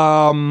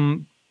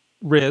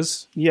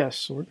 Rizz.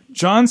 Yes, Sorg.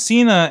 John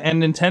Cena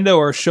and Nintendo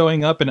are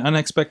showing up in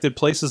unexpected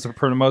places to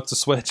promote the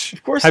Switch.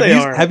 Of course they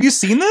are. Have you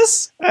seen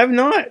this? I have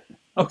not.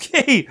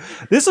 Okay.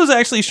 This was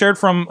actually shared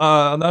from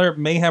another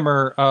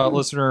Mayhemmer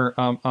listener,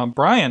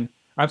 Brian.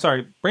 I'm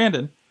sorry,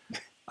 Brandon.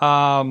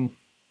 So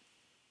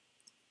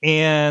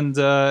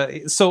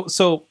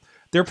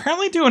they're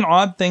apparently doing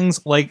odd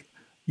things like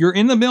you're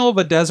in the middle of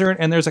a desert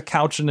and there's a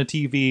couch and a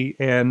TV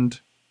and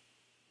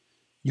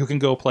you can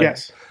go play.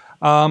 Yes.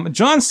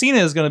 John Cena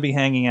is going to be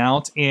hanging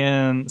out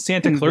in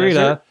Santa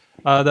Clarita,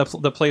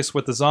 the place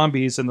with the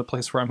zombies and the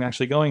place where I'm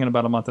actually going in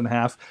about a month and a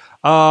half.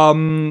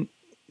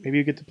 Maybe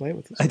you get to play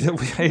with us. I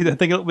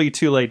think it'll be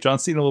too late. John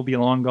Cena will be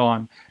long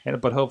gone,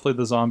 but hopefully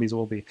the zombies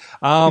will be.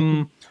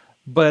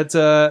 But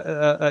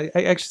I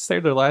actually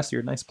stayed there last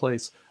year. Nice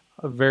place.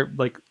 A very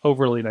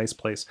overly nice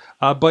place.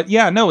 But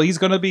yeah, no, he's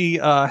going to be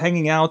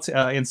hanging out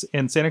in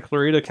Santa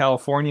Clarita,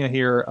 California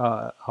here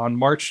on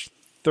March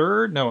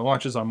 3rd. No, it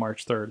launches on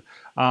March 3rd.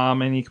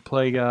 And you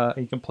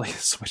can play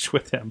Switch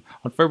with him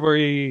on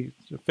February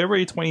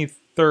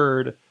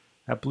 23rd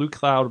at Blue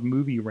Cloud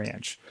Movie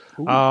Ranch.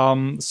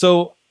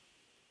 So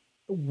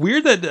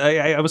weird that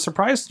I was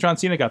surprised John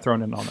Cena got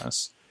thrown in on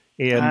this.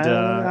 And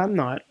I'm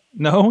not.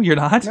 No, you're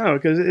not? No,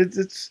 because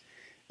it's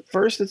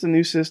first it's a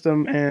new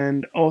system,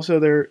 and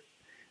also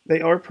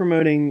they are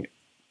promoting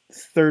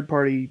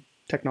third-party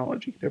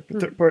technology. They're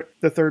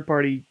the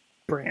third-party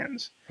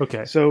brands.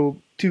 Okay. So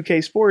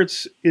 2K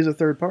Sports is a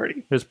third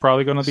party. There's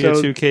probably going to be a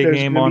 2K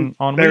game on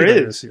there Wii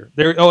is this year.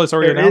 It's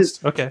already announced?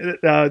 Is. Okay.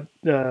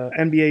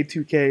 NBA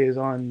 2K is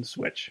on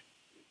Switch.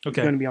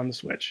 Okay. It's going to be on the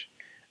Switch.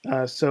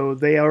 So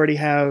they already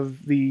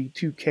have the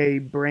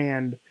 2K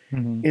brand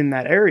in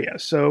that area.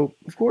 So,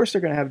 of course, they're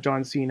going to have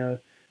John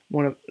Cena,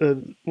 one of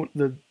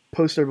the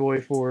poster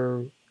boy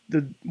for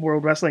the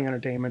World Wrestling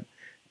Entertainment,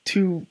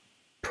 to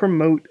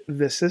promote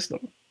this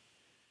system,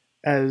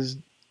 as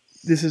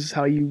this is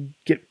how you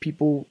get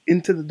people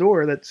into the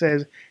door that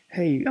says,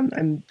 hey,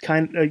 I'm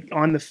kind of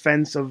on the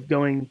fence of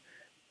going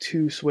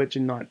to Switch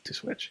and not to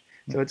Switch.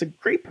 So it's a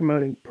great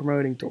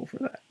promoting tool for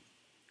that.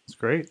 It's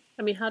great.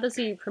 I mean, how does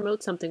he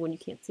promote something when you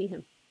can't see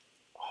him?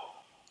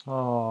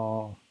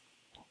 Oh,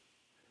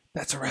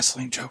 that's a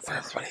wrestling joke for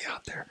everybody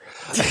out there.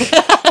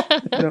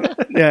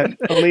 Yeah,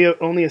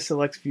 only a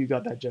select few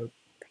got that joke.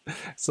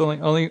 So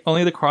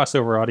only the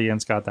crossover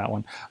audience got that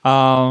one.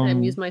 I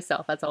amused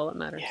myself. That's all that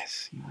matters.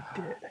 Yes, you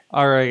did.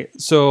 All right.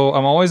 So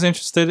I'm always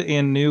interested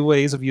in new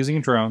ways of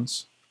using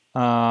drones.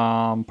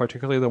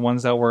 Particularly the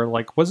ones that were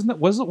like, what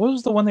was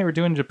the one they were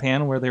doing in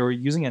Japan where they were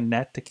using a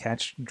net to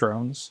catch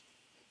drones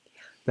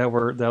that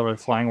were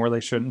flying where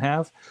they shouldn't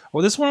have?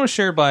 Well, this one was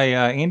shared by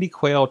Andy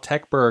Quayle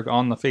Techberg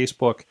on the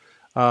Facebook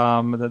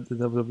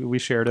that we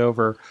shared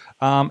over.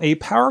 A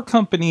power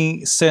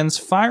company sends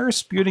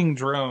fire-spewing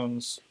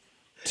drones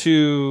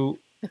to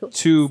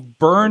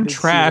burn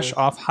trash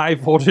off high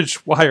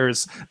voltage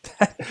wires.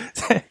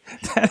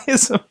 That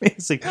is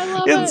amazing.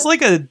 It's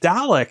like a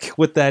Dalek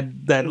with that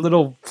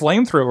little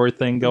flamethrower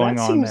thing going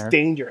on there. That seems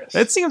dangerous.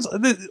 It seems.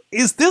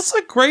 Is this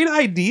a great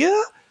idea?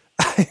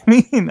 I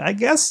mean, I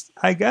guess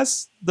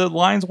the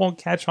lines won't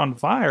catch on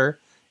fire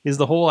is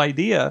the whole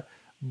idea,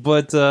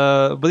 but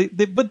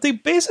they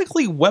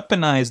basically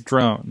weaponized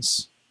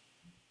drones.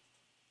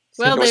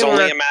 Well, it was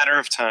only a matter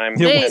of time.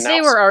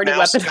 They were already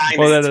weaponized.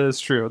 Well, that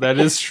is true. That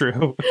is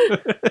true.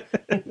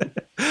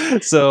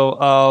 So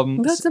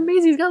that's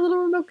amazing. He's got a little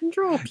remote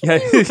control. Yeah,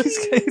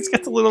 he's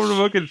got the little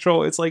remote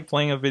control. It's like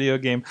playing a video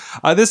game.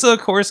 This, of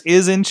course,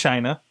 is in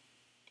China.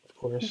 Of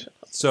course.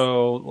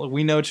 So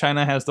we know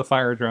China has the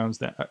fire drones.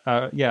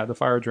 The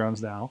fire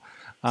drones now.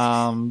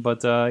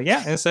 It's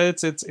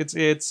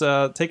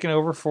taken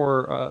over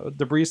for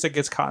debris that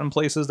gets caught in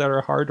places that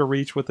are hard to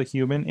reach with a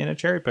human in a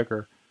cherry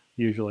picker,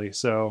 usually.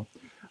 So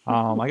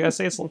I gotta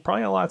say it's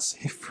probably a lot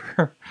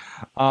safer.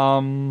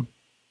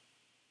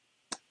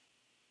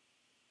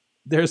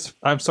 There's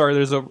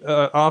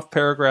a off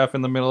paragraph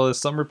in the middle of this.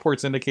 Some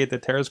reports indicate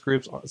that terrorist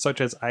groups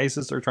such as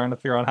ISIS are trying to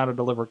figure out how to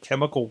deliver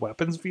chemical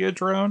weapons via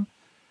drone.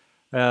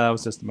 That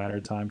was just a matter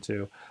of time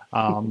too.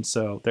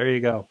 So there you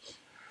go.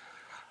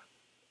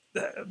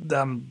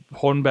 I'm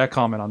holding back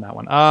comment on that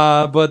one.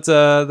 But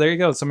there you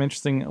go. Some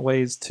interesting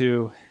ways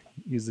to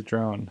use the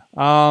drone.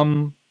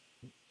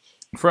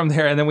 From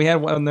there, and then we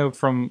had one note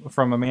from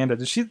Amanda.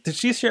 Did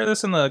she share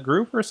this in the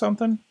group or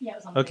something? Yeah, it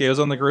was on okay, it was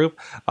on the group.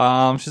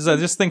 She said, I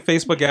just think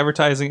Facebook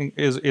advertising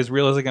is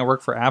realizing I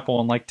work for Apple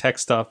and like tech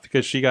stuff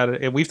because she got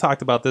it. And we've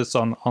talked about this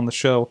on the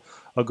show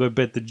a good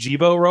bit. The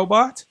Jibo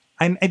robot.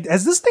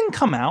 has this thing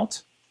come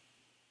out?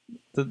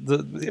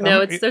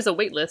 No, there's a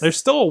wait list. There's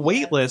still a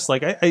wait list.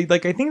 Like I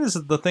think this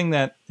is the thing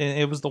that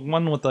it was the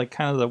one with like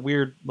kind of the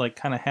weird like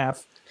kind of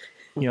half,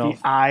 you know, the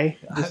eye.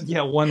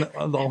 Yeah,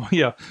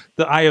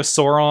 the Eye of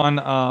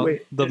Sauron,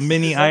 the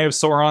mini Eye of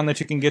Sauron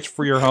that you can get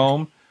for your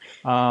home.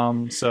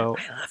 So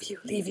I love you.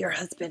 Leave your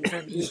husband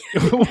for me.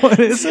 What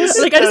is this?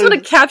 Like I just want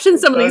to caption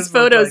some of these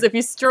photos. If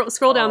you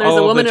scroll down, there's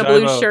a woman in a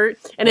blue shirt,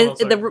 and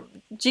the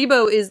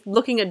Jibo is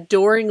looking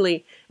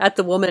adoringly at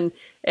the woman,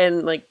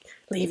 and like,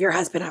 leave your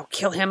husband. I'll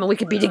kill him, and we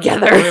could be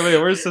together. Wait,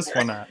 where's this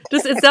one at?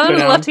 It's down on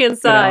the left hand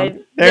side.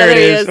 There it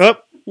is. Oh,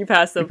 you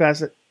passed him. You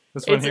passed it.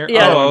 This one here?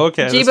 Yeah. Oh,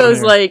 okay.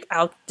 Jibo's like,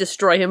 I'll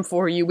destroy him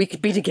for you. We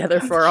could be together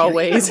for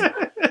always. Like,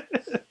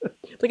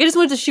 I just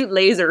wanted to shoot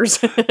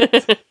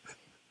lasers.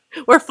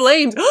 Or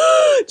flames.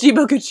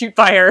 Jibo could shoot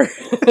fire.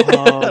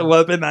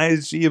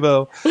 Weaponized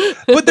Jibo.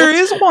 But there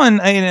is one,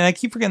 and I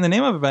keep forgetting the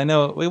name of it, but I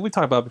know we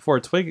talked about it before.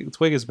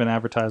 Twig has been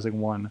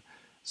advertising one.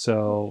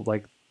 So,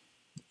 like,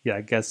 yeah,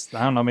 I guess,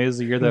 I don't know, maybe it's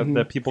the year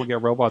that people get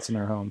robots in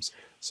their homes.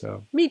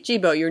 So meet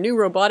Jibo, your new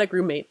robotic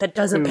roommate that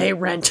doesn't pay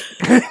rent.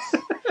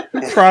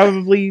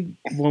 Probably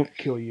won't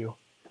kill you.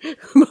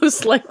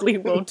 Most likely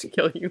won't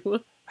kill you.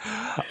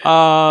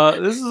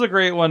 This is a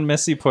great one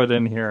Missy put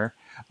in here.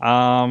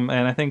 And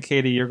I think,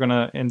 Katie, you're going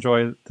to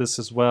enjoy this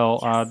as well.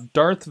 Yes.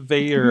 Darth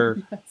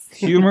Vader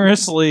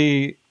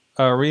humorously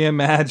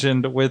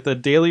reimagined with a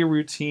daily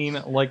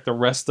routine like the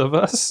rest of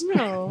us.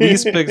 No.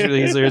 These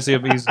pictures,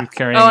 he's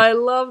carrying. Oh, I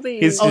love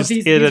these.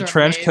 He's in a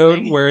trench coat,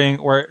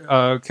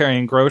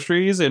 carrying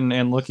groceries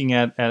and looking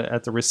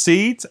at the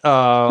receipt.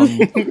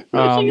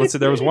 Let's see.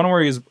 There was one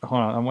where he's.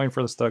 Hold on, I'm waiting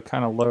for this to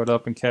kind of load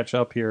up and catch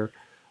up here.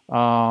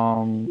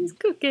 He's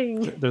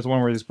cooking. There's one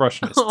where he's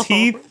brushing his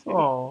teeth.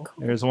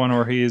 There's one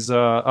where he's.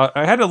 I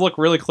had to look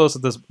really close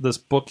at this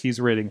book he's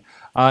reading.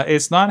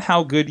 It's not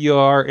how good you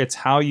are; it's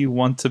how you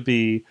want to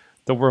be.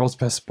 The world's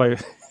best by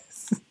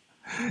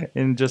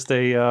in just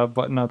a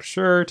button-up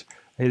shirt.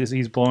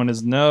 He's blowing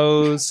his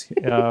nose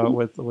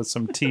with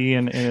some tea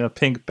and in a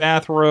pink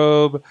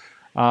bathrobe.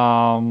 He's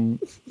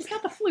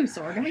got the flu,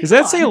 Sorg. I mean, does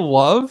that say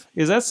love?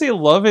 Does that say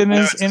love in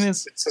his?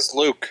 It says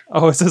Luke.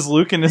 Oh, it says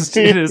Luke in his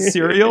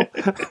cereal.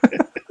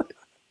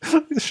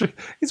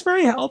 He's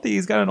very healthy.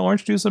 He's got an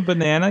orange juice and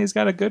banana. He's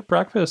got a good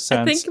breakfast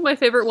sense. I think my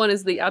favorite one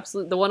is the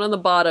one on the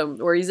bottom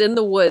where he's in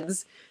the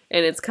woods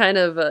and it's kind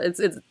of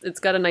it's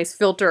got a nice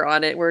filter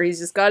on it where he's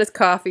just got his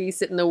coffee,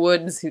 sitting in the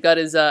woods. He's got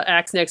his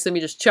axe next to him.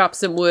 He just chops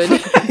some wood,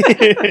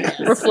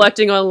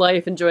 reflecting on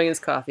life, enjoying his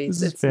coffee.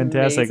 This is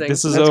fantastic. Amazing.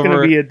 That's going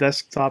to be a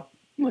desktop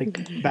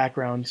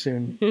background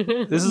soon.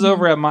 This is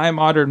over at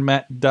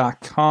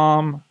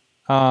mymodernmet.com,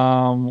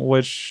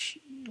 which,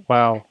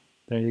 wow,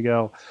 there you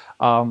go.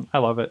 I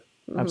love it.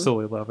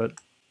 Absolutely love it.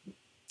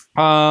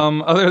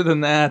 Other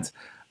than that,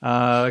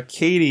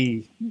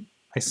 Katie,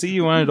 I see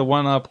you wanted to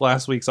one-up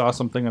last week's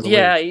awesome thing of the week.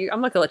 Yeah, I'm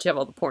not going to let you have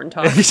all the porn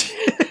talk.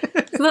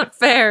 It's not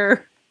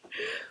fair.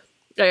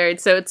 All right,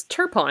 so it's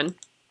Turpon.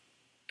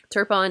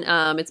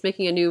 Turpon, it's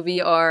making a new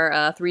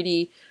VR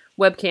 3D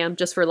webcam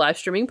just for live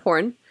streaming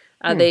porn.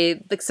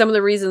 Some of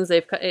the reasons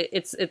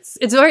it's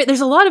very,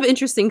 there's a lot of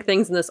interesting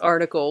things in this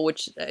article,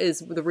 which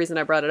is the reason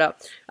I brought it up.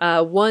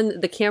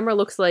 One, the camera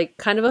looks like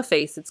kind of a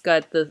face. It's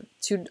got the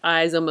two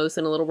eyes almost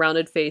and a little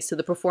rounded face, so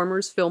the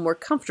performers feel more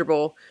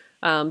comfortable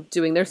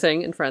doing their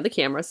thing in front of the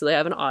camera, so they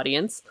have an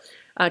audience.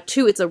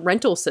 Two, it's a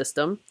rental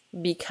system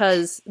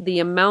because the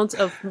amount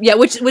of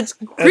which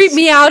creeped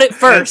me out at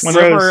first.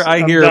 Whenever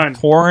I hear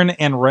porn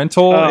and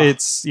rental,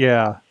 it's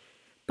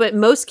But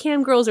most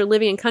cam girls are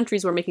living in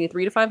countries where making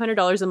 $300 to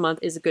 $500 a month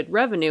is a good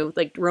revenue,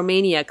 like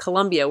Romania,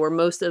 Colombia, where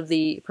most of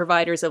the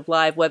providers of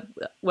live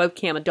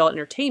webcam adult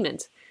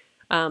entertainment,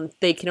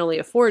 they can only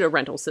afford a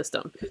rental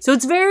system. So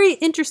it's very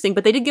interesting,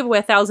 but they did give away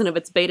 1,000 of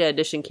its beta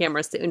edition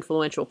cameras to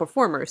influential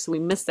performers, so we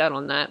missed out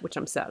on that, which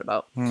I'm sad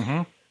about.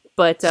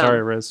 But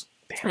sorry, Rizz.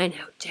 I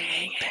know,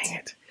 dang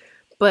it.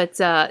 But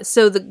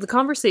so the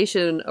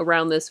conversation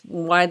around this,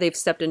 why they've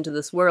stepped into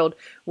this world,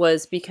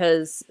 was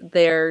because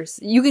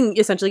you can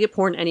essentially get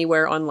porn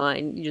anywhere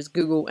online. You just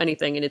Google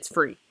anything and it's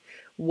free.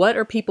 What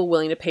are people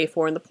willing to pay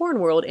for in the porn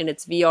world? And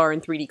it's VR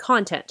and 3D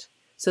content.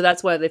 So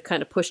that's why they've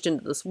kind of pushed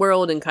into this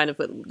world and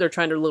they're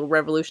trying to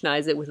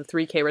revolutionize it with a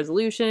 3K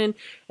resolution.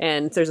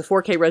 And there's a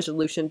 4K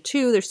resolution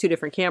too. There's two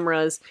different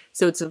cameras.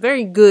 So it's a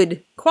very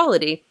good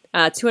quality,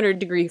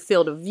 200-degree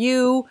field of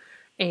view.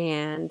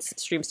 And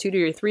streams 2D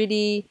or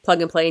 3D,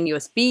 plug and play in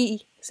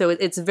USB, so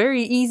it's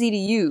very easy to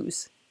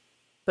use.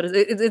 But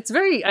it's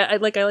very I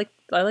like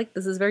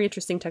this is very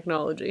interesting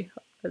technology,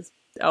 as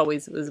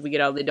always as we get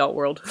out of the adult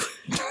world.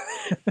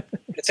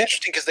 It's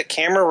interesting because the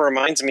camera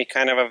reminds me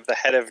kind of the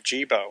head of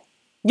Jibo.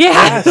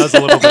 Yeah, it does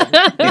a little bit.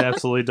 It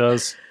absolutely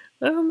does.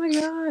 Oh my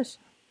gosh.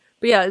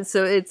 But yeah,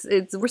 so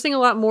we're seeing a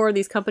lot more of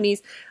these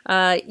companies.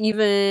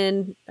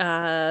 Even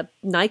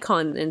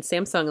Nikon and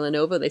Samsung and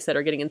Lenovo, they said,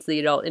 are getting into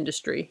the adult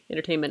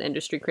entertainment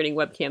industry, creating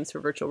webcams for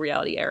virtual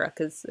reality era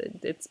because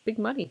it's big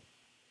money.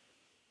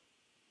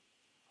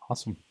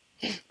 Awesome.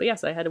 But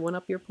yes, I had to one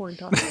up your porn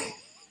talk.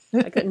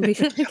 I couldn't be.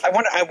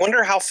 I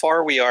wonder how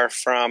far we are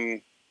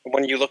from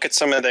when you look at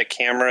some of the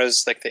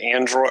cameras, like the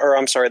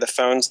the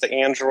phones, the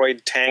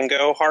Android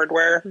Tango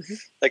hardware,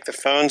 like the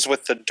phones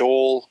with the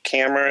dual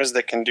cameras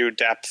that can do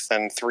depth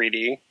and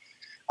 3D.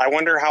 I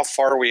wonder how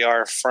far we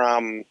are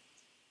from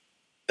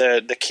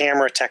the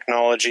camera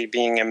technology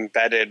being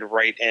embedded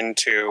right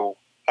into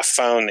a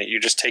phone that you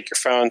just take your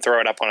phone, throw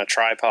it up on a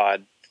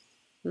tripod,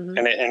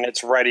 and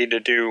it's ready to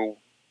do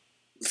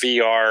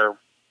VR,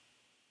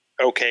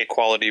 okay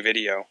quality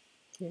video.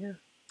 Yeah.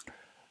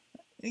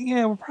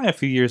 Yeah, we're probably a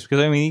few years because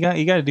I mean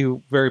you got to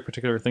do very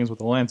particular things with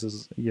the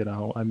lenses. You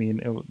know, I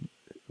mean,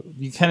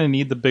 you kind of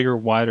need the bigger,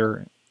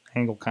 wider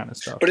angle kind of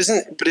stuff. But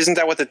isn't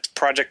that what the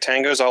Project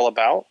Tango is all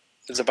about?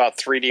 It's about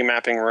 3D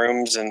mapping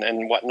rooms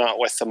and whatnot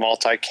with the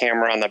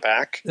multi-camera on the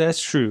back.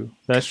 That's true.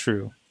 That's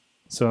true.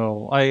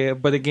 So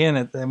but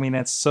again, I mean,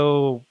 that's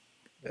so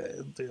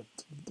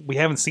we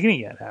haven't seen it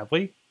yet, have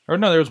we? Or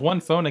no, there was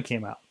one phone that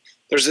came out.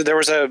 There was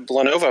a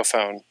Lenovo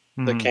phone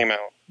that came out.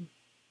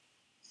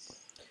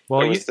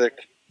 Well,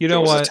 you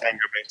know what? A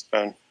Tango-based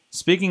phone.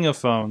 Speaking of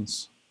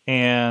phones,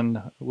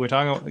 and we're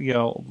talking, you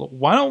know,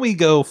 why don't we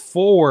go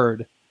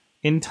forward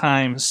in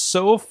time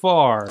so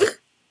far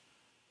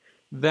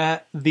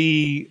that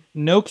the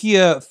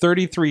Nokia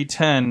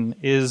 3310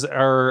 is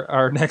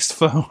our next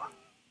phone.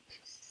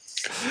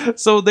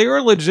 So they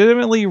were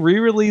legitimately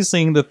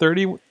re-releasing the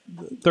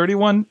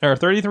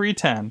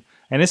 3310,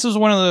 and this is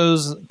one of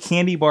those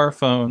candy bar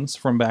phones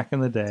from back in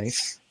the day.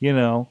 You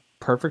know,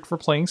 perfect for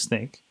playing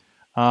Snake.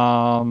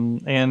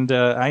 And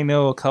I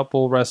know a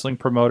couple wrestling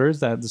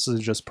promoters that this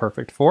is just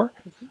perfect for,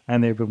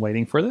 and they've been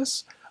waiting for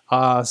this.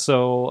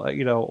 So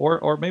you know,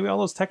 or maybe all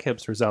those tech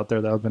hipsters out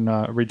there that have been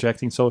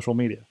rejecting social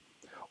media.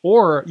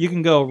 Or you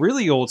can go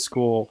really old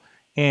school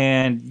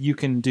and you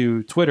can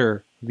do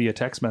Twitter via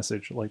text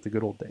message like the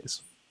good old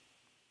days.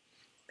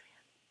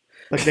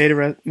 Like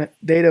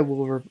data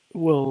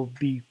will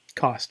be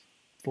cost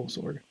full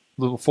Sorg.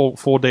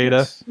 Full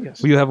data.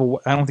 Yes. You have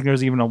I don't think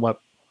there's even a web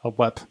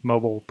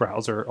mobile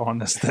browser on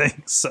this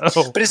thing. So,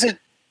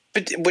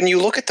 but when you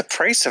look at the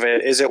price of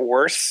it, is it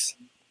worth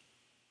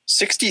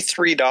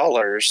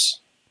 $63?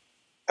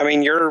 I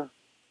mean, you're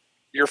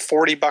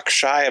 $40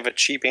 shy of a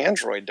cheap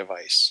Android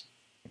device.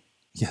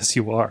 Yes,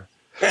 you are.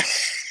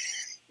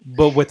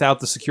 But without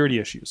the security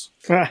issues.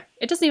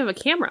 It doesn't even have a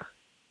camera,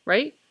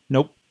 right?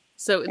 Nope.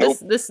 So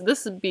this is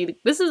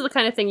the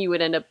kind of thing you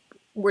would end up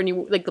when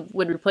you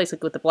would replace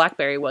what the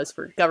BlackBerry was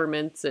for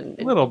governments and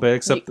a little bit,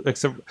 except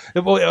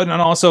and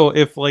also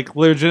if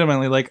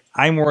legitimately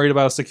I'm worried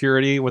about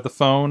security with a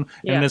phone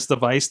and this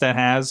device that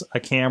has a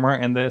camera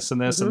and this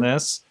and this and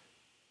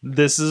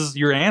this is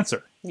your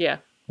answer. Yeah.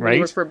 Right.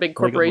 You work for a big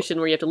corporation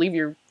where you have to leave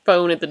your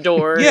phone at the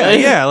door.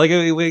 Yeah, like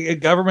a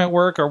government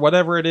work or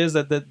whatever it is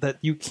that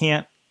you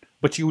can't,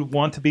 but you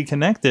want to be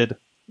connected.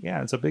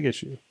 Yeah, it's a big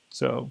issue.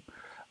 So,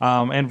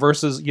 and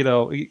versus, you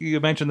know,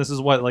 you mentioned this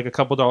is what, like a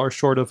couple dollars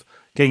short of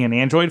getting an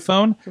Android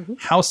phone.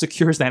 How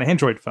secure is that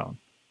Android phone?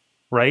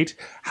 Right?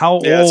 How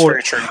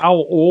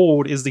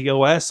old is the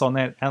OS on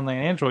that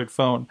Android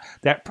phone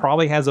that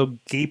probably has a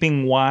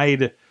gaping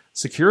wide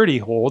security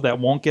hole that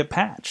won't get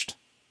patched?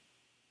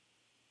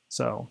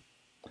 So.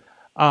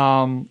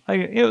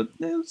 It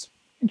was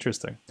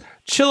interesting.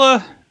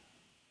 Chilla,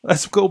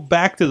 let's go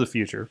back to the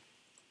future.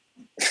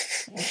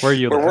 Where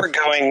we're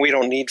going, we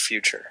don't need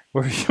future.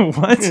 Where you're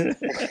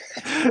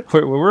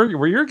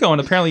going,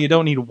 apparently you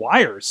don't need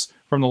wires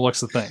from the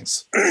looks of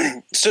things.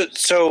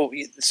 So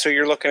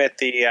you're looking at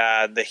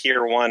the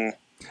Here One.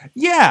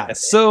 Yeah.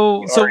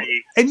 So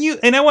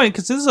and I want,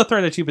 because this is a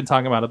thread that you've been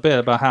talking about a bit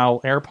about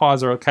how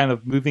AirPods are kind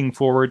of moving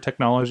forward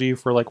technology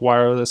for like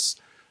wireless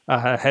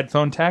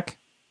headphone tech.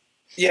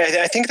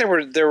 Yeah, I think there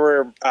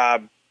were,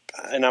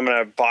 and I'm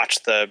gonna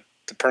botch the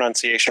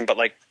pronunciation, but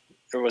like,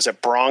 was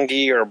it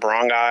Brongi or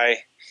Brongi?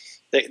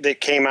 They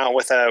came out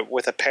with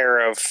a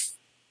pair of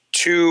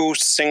two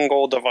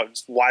single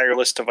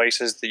wireless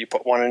devices that you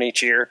put one in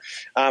each ear.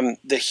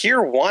 The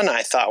Here One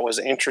I thought was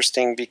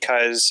interesting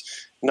because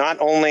not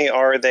only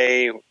are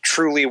they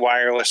truly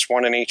wireless,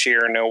 one in each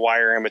ear, no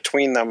wire in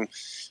between them,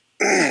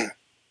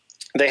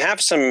 they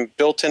have some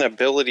built-in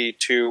ability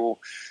to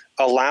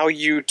allow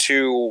you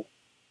to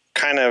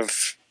kind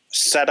of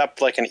set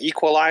up like an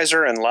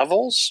equalizer and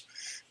levels,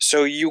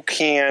 so you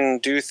can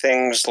do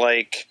things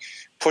like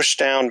push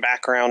down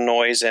background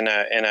noise in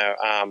a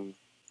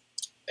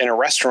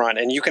restaurant,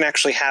 and you can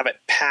actually have it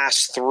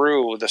pass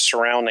through the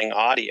surrounding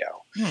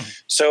audio.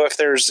 So if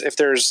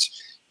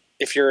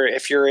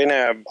you're in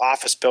an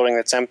office building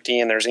that's empty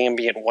and there's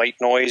ambient white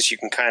noise, you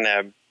can kind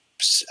of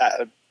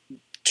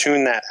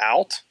tune that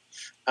out.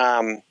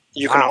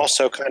 You can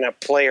also kind of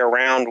play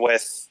around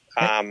with.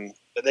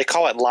 They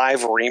call it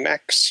live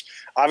remix.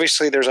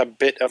 Obviously, there's a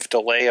bit of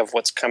delay of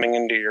what's coming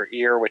into your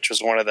ear, which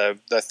was one of the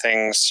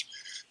things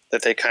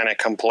that they kind of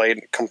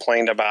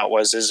complained about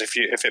is if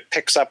it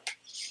picks up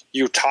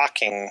you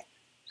talking,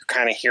 you're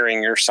kind of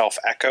hearing yourself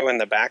echo in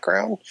the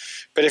background.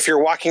 But if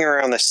you're walking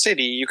around the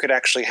city, you could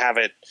actually have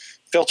it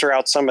filter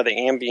out some of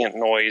the ambient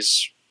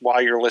noise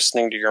while you're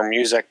listening to your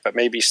music, but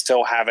maybe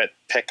still have it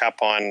pick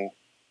up on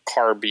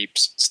car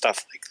beeps,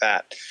 stuff like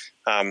that.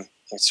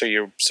 So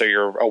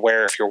you're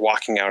aware if you're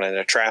walking out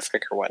into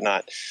traffic or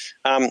whatnot.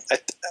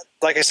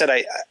 Like I said,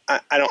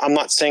 I'm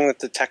not saying that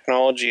the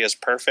technology is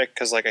perfect,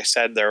 because like I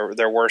said,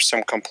 there were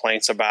some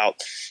complaints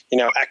about,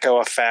 echo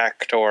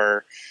effect,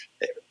 or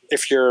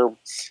if you're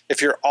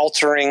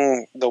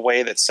altering the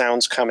way that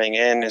sound's coming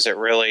in, is it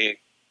really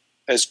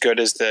as good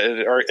as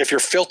or if you're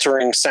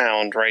filtering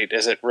sound, right,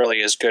 is it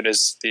really as good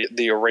as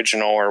the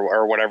original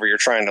or whatever you're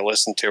trying to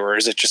listen to, or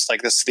is it just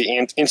like this is the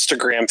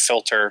Instagram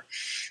filter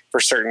for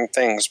certain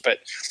things? But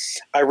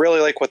I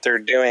really like what they're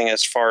doing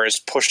as far as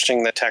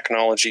pushing the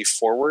technology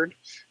forward.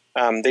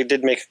 They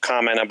did make a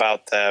comment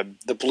about the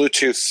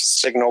Bluetooth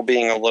signal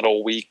being a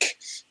little weak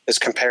as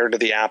compared to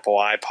the Apple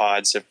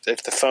iPods.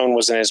 If the phone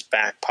was in his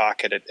back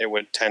pocket, it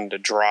would tend to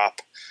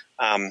drop.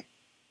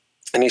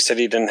 And he said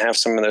he didn't have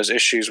some of those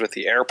issues with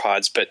the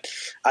AirPods, but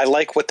I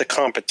like what the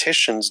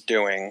competition's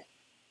doing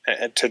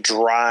to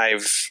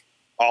drive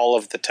all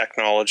of the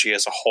technology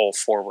as a whole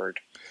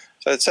forward.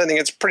 So I think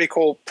it's a pretty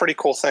cool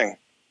thing.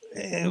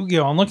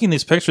 I'm looking at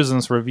these pictures in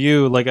this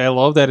review. Like, I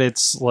love that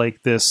it's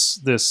like this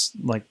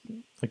like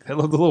I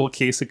love the little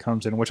case it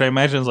comes in, which I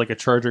imagine is like a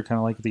charger, kind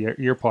of like the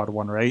EarPod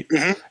one, right?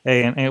 Mm-hmm.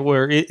 And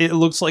where it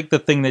looks like the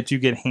thing that you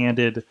get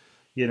handed.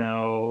 Here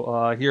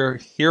are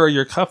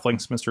your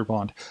cufflinks, Mr.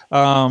 Bond.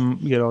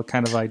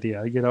 Kind of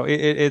idea.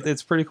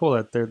 It's pretty cool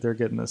that they're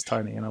getting this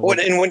tiny. And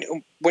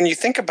when you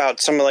think about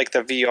some of like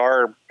the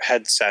VR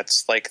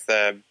headsets, like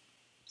the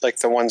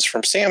ones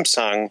from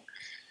Samsung,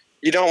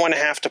 you don't want to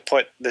have to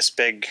put this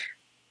big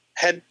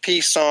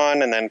headpiece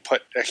on and then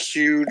put a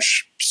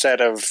huge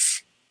set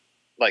of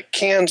like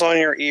cans on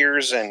your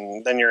ears,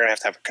 and then you're gonna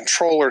have a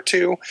controller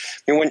too.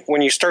 I mean,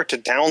 when you start to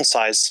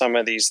downsize some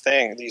of these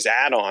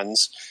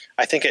add-ons,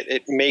 I think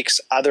it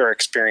makes other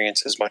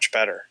experiences much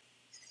better.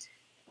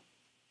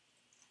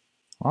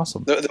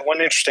 Awesome. The one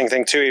interesting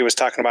thing too, he was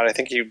talking about, I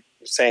think he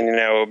was saying,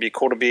 it would be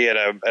cool to be at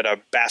a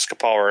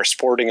basketball or a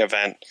sporting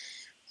event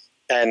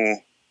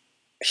and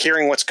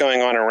hearing what's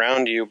going on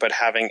around you, but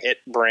having it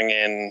bring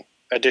in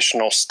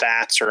additional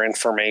stats or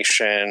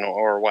information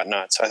or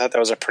whatnot. So I thought that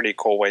was a pretty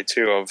cool way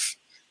too of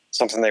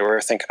something they were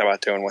thinking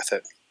about doing with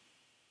it.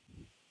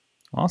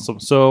 Awesome.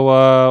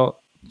 So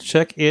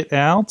check it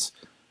out.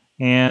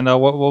 And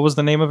what was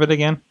the name of it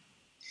again?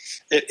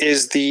 It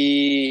is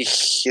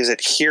is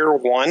it Hear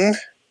One?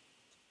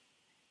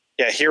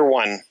 Yeah, Hear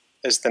One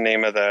is the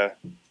name of the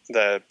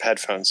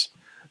headphones.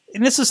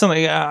 And this is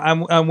something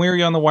I'm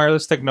weary on the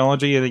wireless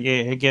technology.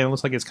 Again, it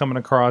looks like it's coming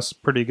across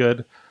pretty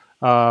good.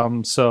 I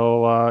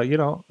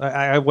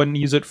wouldn't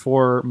use it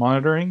for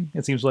monitoring.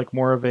 It seems like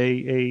more of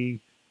a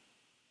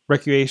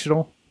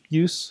recreational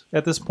use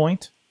at this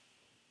point.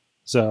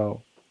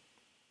 So,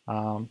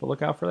 but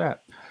look out for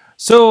that.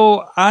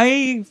 So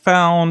I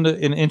found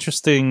an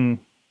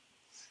interesting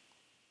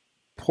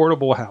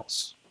portable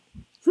house.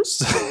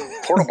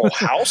 Portable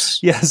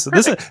house? Yes,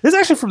 this is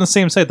actually from the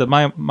same site that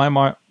my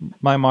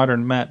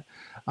modern met.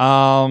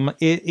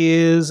 It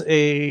is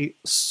a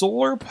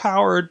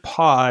solar-powered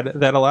pod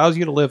that allows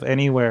you to live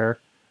anywhere,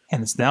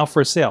 and it's now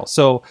for sale.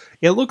 So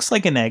it looks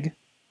like an egg,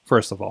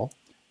 first of all.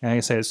 And like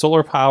I say, it's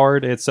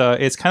solar-powered. It's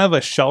kind of a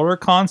shelter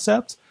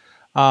concept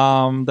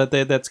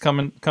that's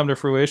come to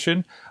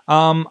fruition.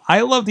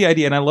 I love the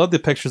idea, and I love the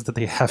pictures that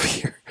they have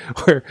here,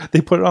 where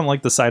they put it on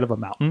like the side of a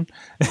mountain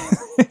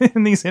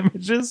in these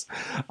images.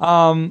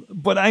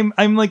 But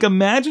I'm like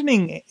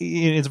imagining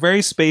it's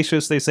very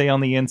spacious. They say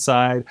on the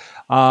inside.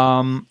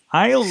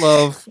 I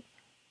love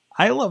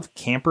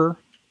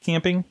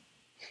camping.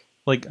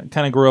 Like,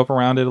 kind of grew up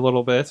around it a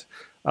little bit.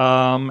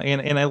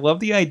 And I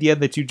love the idea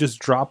that you just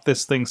drop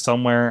this thing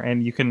somewhere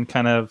and you can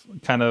kind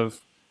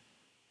of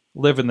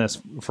live in this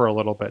for a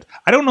little bit.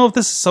 I don't know if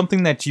this is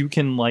something that you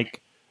can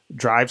like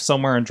drive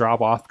somewhere and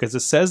drop off, because it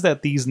says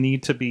that these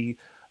need to be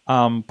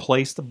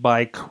placed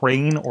by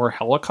crane or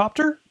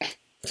helicopter.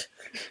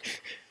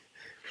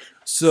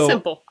 So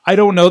simple. I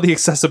don't know the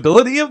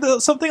accessibility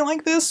of something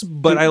like this,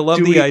 but I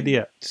love the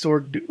idea.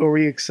 Sorg, are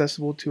we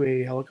accessible to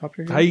a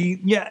helicopter?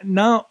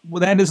 No.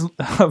 Well, that is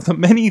of the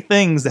many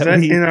things that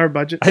we in our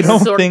budget. I don't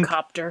think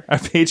our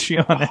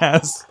Patreon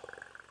has.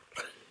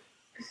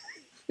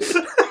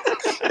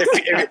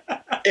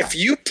 If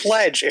you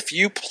pledge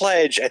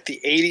at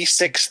the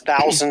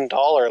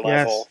 $86,000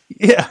 level,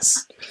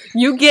 yes,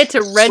 you get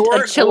to rent a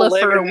Chilla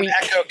for a week.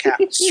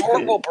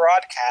 Sorg will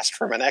broadcast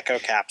from an Echo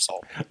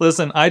capsule.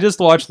 Listen, I just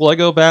watched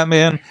Lego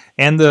Batman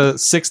and the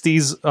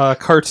 '60s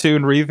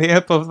cartoon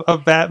revamp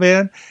of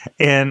Batman,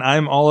 and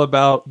I'm all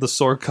about the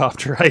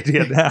Sorgcopter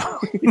idea now.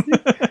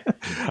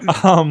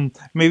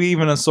 Maybe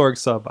even a Sorg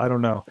sub. I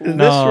don't know.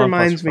 This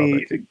reminds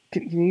me.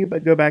 Can you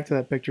go back to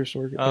that picture,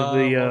 Sorg?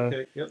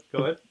 Okay. Yep.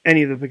 Go ahead.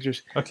 Any of the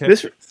pictures. Okay.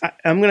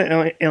 I'm going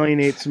to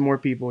alienate some more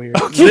people here.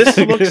 Okay. This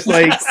looks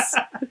like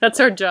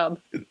that's our job.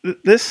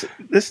 This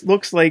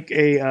looks like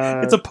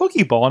a. It's a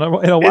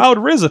Pokeball and a wild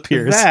Rizz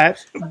appears.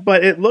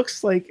 But it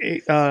looks like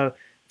a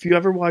if you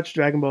ever watch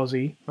Dragon Ball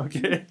Z,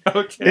 Okay.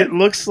 Okay. it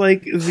looks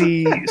like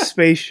the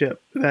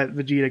spaceship that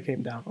Vegeta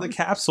came down on. The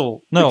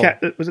capsule. No.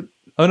 Was it?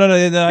 Oh no.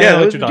 I know it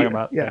what was you're talking Vegeta.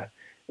 about. Yeah.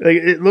 Like,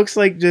 it looks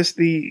like just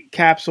the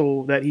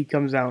capsule that he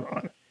comes down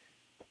on.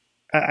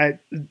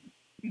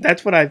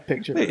 That's what I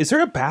pictured. Wait, is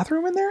there a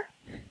bathroom in there?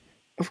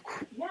 Of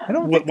course. I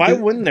don't. Think Why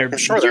wouldn't there be? I'm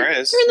sure there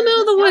is. You're in the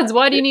middle of the woods.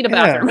 Why do you need a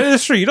bathroom?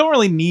 It's true. You don't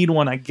really need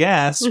one, I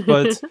guess,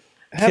 but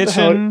Have the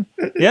kitchen.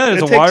 Yeah,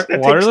 there's That a takes- that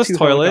takes waterless 2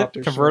 toilet,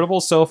 helicopters,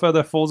 convertible sofa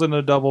that folds into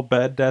a double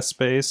bed, desk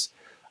space,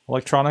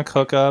 electronic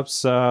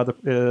hookups,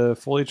 the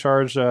fully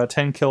charged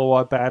 10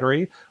 kilowatt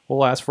battery will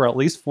last for at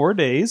least 4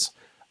 days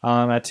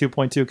at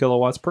 2.2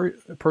 kilowatts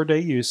per day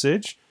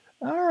usage.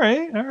 All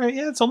right.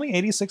 Yeah, it's only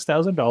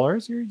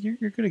 $86,000.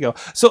 You're good to go.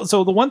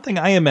 So the one thing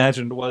I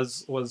imagined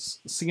was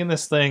seeing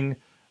this thing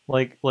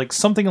like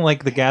something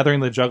like The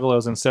Gathering of the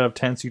Juggalos. Instead of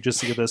tents, you just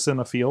see this in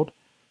a field,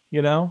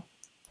 you know.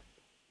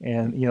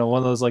 And one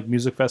of those like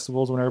music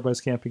festivals when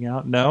everybody's camping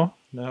out. No.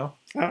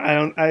 I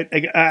don't.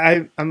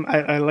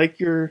 I like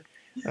your.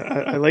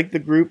 I like the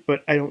group,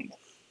 but I don't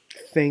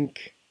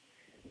think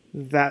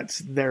that's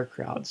their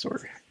crowd. Sort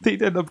of.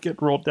 They'd end up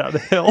getting rolled down the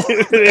hill.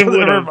 They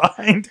would've. Never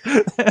mind.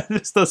 That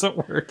just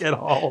doesn't work at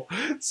all.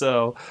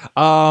 So,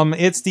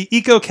 it's the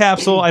Eco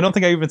Capsule. I don't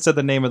think I even said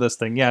the name of this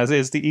thing. Yeah,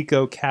 it's the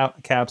Eco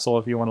Capsule.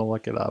 If you want to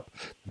look it up,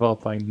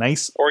 developed by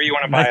Or you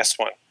want to buy us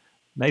one.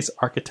 Nice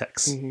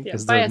Architects Mhm. Yeah,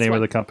 is buy the us name one.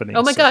 of the company.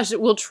 Oh my So- gosh,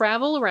 we'll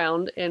travel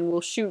around and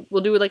we'll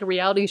do like a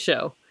reality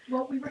show.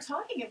 Well, we were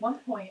talking at one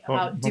point Oh,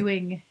 about oh.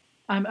 doing.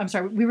 I'm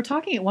sorry. We were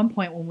talking at one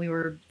point when we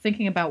were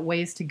thinking about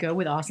ways to go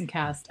with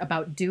AwesomeCast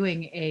about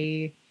doing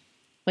a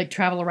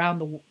travel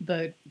around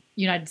the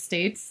United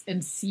States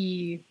and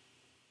see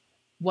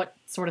what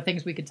sort of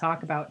things we could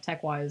talk about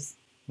tech wise.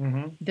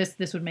 Mhm.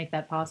 This would make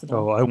that possible.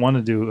 Oh, I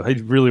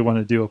really want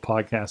to do a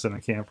podcast in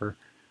a camper,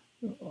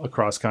 a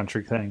cross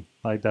country thing.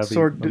 Like that'd be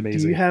Sorg, do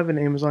amazing. you have an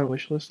Amazon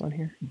wish list on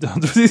here? I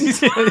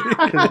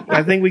 'Cause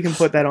I think we can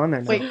put that on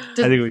there now. Wait,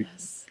 think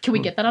can we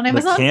get that on the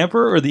Amazon?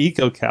 camper or the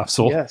Eco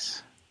Capsule?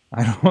 Yes.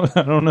 I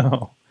don't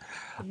know.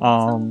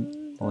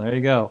 Well, there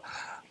you go.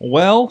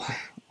 Well,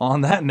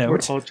 on that We're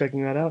note, all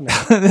checking that out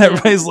now.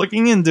 everybody's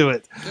looking into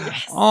it.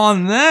 Yes.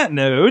 On that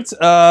note,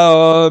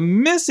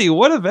 Missy,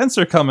 what events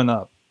are coming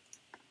up?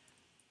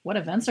 What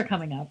events are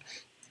coming up?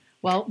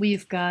 Well,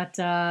 we've got.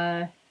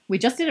 We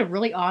just did a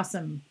really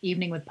awesome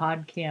evening with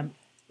PodCamp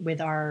with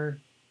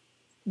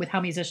how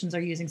musicians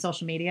are using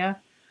social media.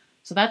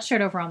 So that's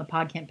shared over on the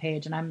PodCamp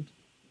page, and I'm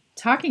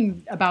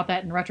talking about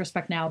that in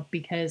retrospect now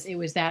because it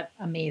was that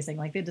amazing.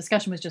 Like the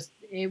discussion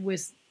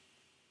was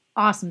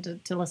awesome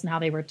to listen how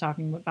they were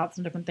talking about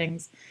some different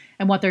things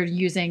and what they're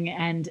using,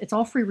 and it's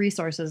all free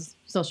resources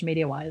social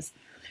media wise.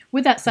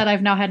 With that said,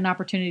 I've now had an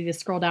opportunity to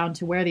scroll down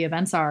to where the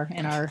events are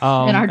in our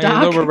And a doc.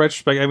 little bit of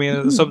retrospect. I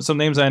mean, some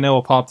names I know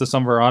will pop to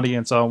some of our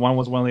audience. One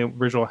was one of the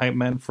original hype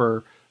men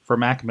for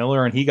Mac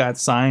Miller, and he got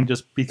signed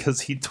just because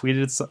he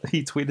tweeted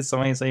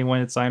somebody saying he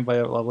wanted signed by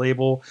a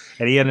label,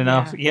 and he had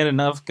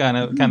enough kind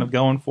of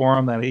going for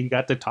him that he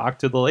got to talk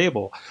to the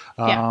label.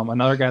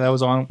 Another guy that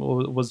was on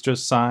was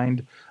just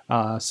signed.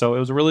 So it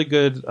was a really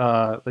good.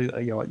 A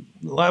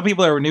lot of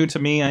people that were new to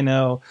me, I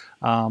know,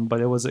 but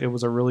it was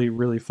a really,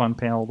 really fun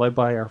panel led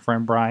by our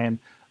friend Brian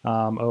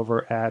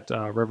over at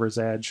River's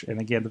Edge.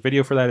 And again, the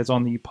video for that is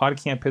on the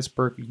PodCamp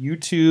Pittsburgh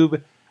YouTube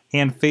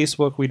and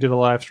Facebook. We did a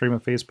live stream on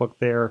Facebook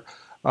there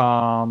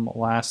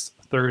last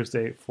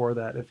Thursday for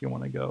that. If you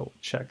want to go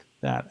check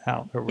that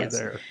out over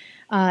there.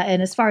 And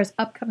as far as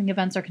upcoming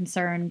events are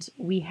concerned,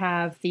 we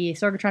have the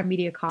Sorgatron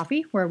Media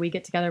Coffee, where we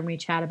get together and we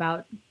chat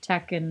about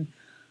tech and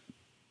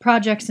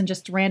projects and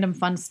just random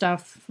fun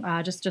stuff.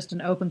 Just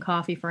an open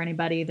coffee for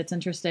anybody that's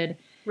interested.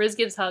 Rizz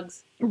gives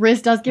hugs.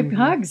 Rizz does give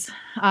hugs.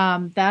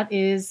 That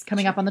is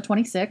coming up on the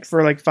 26th.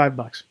 For like $5.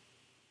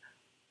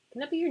 Can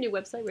that be your new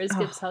website? Rizz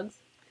gives hugs.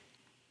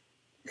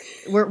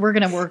 We're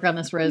gonna work on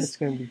this, Rizz. It's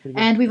going to be pretty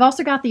good. And we've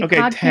also got the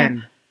PodCamp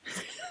 10.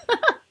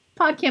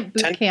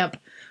 Boot Camp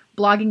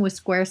blogging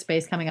with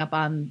Squarespace coming up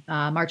on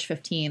March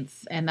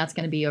 15th, and that's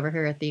going to be over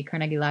here at the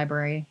Carnegie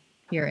Library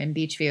here in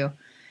Beachview.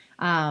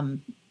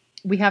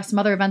 We have some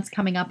other events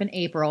coming up in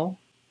April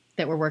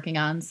that we're working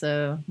on,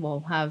 so we'll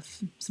have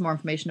some more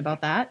information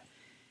about that.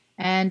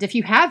 And if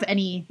you have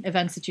any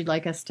events that you'd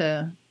like us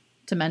to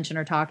mention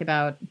or talk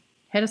about,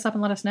 hit us up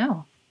and let us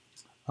know.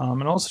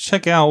 And also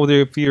check out,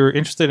 if you're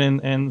interested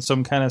in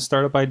some kind of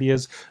startup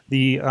ideas,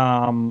 the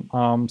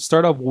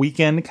startup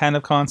weekend kind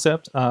of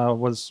concept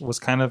was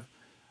kind of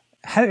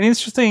had an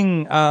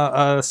interesting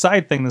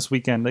side thing this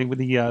weekend with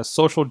the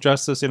social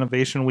justice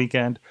innovation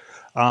weekend.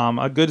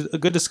 A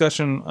good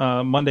discussion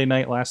Monday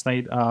night last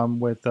night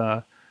with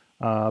Bill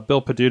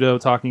Peduto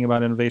talking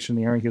about innovation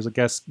in the area. He was a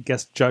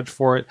guest judge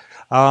for it.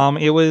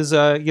 It was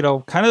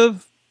kind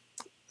of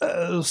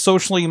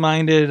socially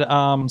minded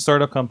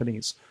startup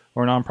companies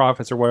or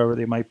nonprofits or whatever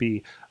they might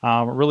be.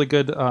 Really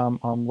good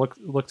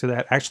look to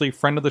that. Actually,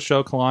 friend of the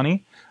show,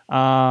 Kalani,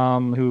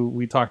 who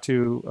we talked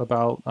to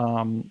about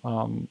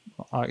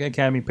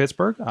Academy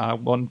Pittsburgh,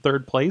 won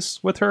third place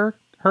with her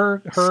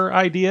her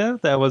idea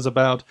that was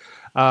about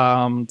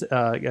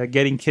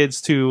getting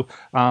kids to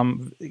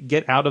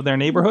get out of their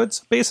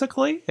neighborhoods,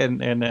 basically,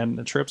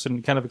 and trips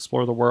and kind of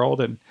explore the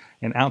world and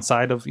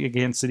outside of,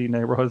 again, city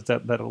neighborhoods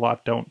that a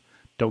lot don't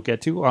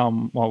get to.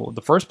 Well,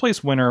 the first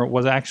place winner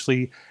was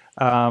actually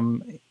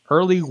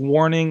early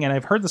warning, and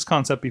I've heard this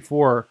concept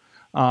before,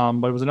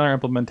 but it was another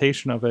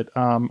implementation of it.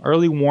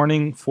 Early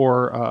warning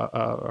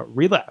for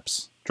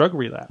drug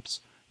relapse.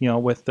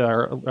 With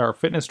our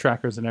fitness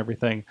trackers and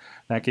everything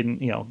that can,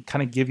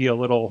 kind of give you a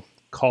little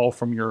call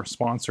from your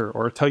sponsor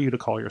or tell you to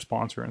call your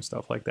sponsor and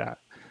stuff like that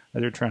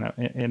they're trying to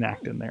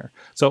enact in there.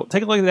 So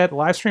take a look at that.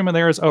 Live stream of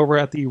theirs over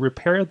at the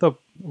Repair the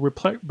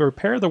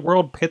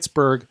World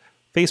Pittsburgh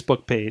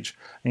Facebook page,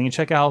 and you can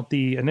check out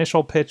the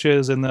initial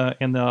pitches and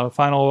the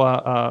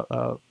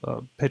final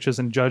pitches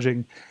and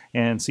judging,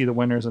 and see the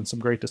winners and some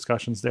great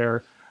discussions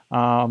there.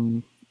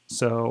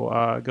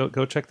 So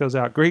go check those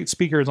out. Great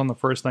speakers on the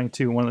first night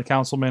too. One of the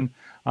councilmen,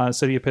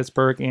 city of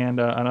Pittsburgh, and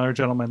another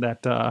gentleman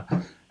that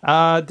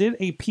did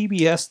a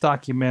PBS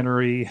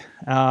documentary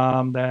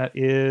that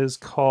is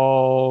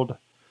called,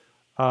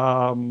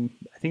 I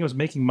think it was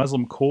Making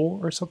Muslim Cool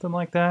or something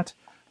like that.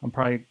 I'm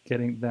probably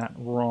getting that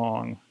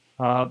wrong.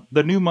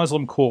 The New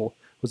Muslim Cool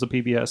was a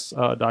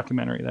PBS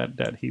documentary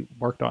that he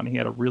worked on. He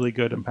had a really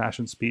good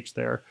impassioned speech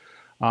there.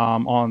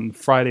 On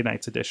Friday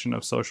night's edition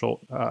of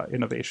Social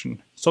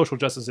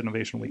Justice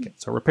Innovation Weekend.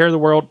 So Repair the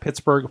World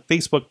Pittsburgh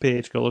Facebook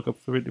page. Go look up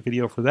the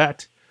video for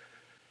that.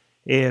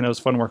 And it was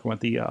fun working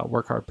with the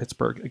Work Hard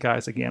Pittsburgh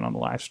guys again on the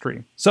live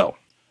stream. So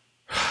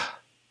I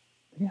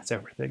think that's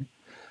everything.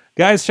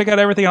 Guys, check out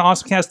everything on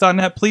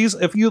AwesomeCast.net. Please,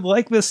 if you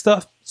like this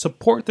stuff,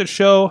 support the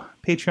show.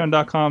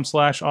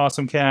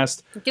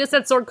 Patreon.com/AwesomeCast. Get us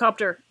that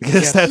Sorgcopter. Get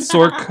us that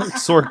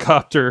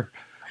Sorgcopter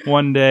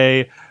one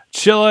day.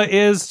 Chilla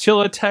is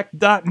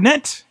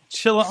chillatech.net.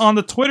 Chilla on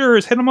the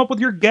Twitters. Hit them up with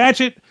your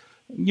gadget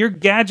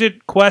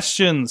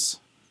questions.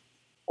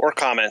 Or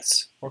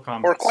comments. Or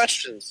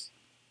questions.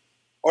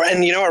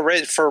 And you know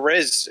what, for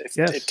Rizz, if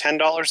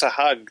 $10 a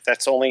hug,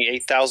 that's only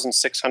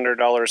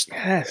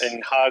 $8,600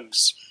 in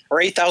hugs.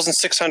 Or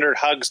 8,600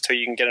 hugs till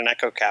you can get an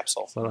Echo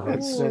capsule.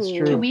 That's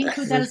true. Do we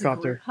include that as a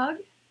group hug?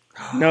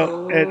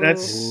 No,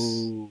 that's...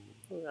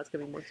 That's going to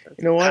be more expensive.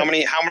 You know what? How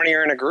many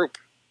are in a group?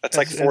 That's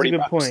like 40 That's a good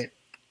bucks. point.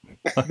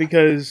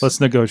 Because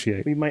let's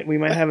negotiate. We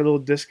might have a little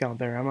discount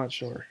there. I'm not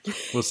sure.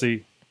 We'll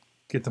see.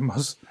 Get the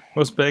most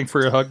bang for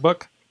your hug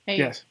buck. Hey,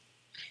 yes.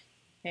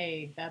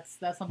 Hey, that's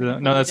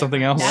something. No, that's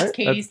something else. That's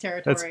Katie's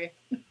territory.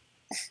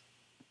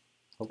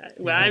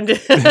 Well,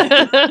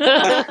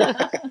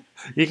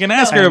 you can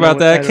ask her about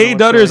that. Kate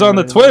Dutter's on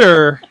the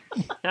Twitter.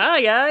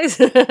 Hi, guys.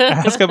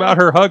 Ask about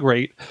her hug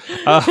rate.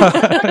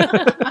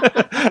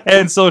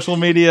 And social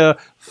media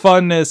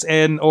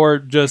funness or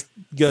just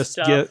gifs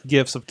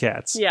of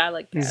cats. Yeah, I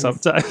like cats.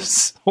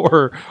 Sometimes.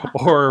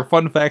 or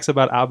fun facts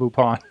about Abu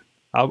Pon.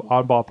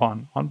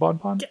 Onbon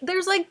Pon.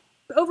 There's like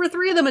over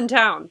 3 of them in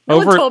town. No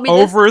one told me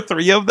over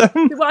 3 of them?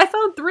 Well, I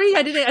found 3.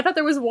 I thought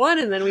there was 1,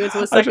 and then we went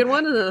to the second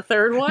one, and then the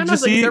third one. I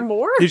was like, is there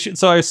more?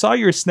 So I saw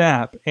your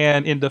snap,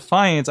 and in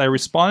defiance, I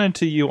responded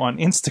to you on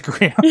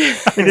Instagram.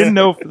 I didn't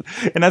know,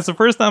 and that's the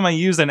first time I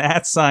used an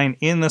 @ sign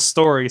in the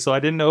story, so I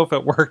didn't know if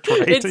it worked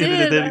right. It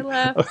did. I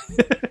laughed. I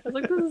was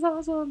like, this is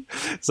awesome.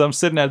 So I'm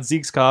sitting at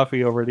Zeke's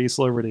Coffee over at East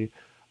Liberty.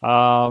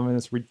 And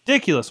it's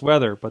ridiculous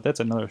weather, but that's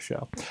another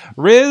show.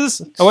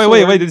 Rizz. Oh,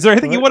 wait. Is there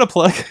anything you want to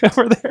plug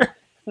over there?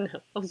 No,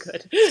 I'm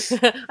good.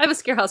 I have a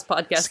Scarehouse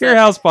podcast.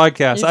 Scarehouse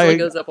podcast.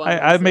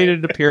 I made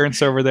an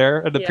appearance over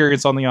there,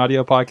 appearance on the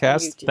audio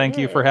podcast. Thank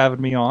you for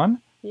having me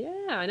on. Yeah,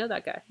 I know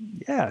that guy.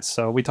 Yeah,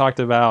 so we talked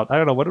about, I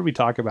don't know, what did we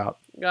talk about?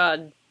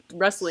 God,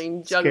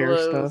 wrestling,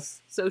 juggalos,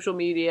 social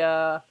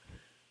media.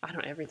 I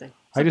don't know, everything.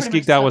 I just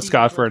geeked out with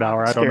Scott for an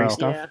hour. I don't know.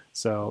 Stuff. Yeah.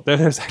 So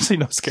there's actually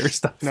no scary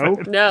stuff.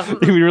 Nope. No.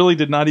 We really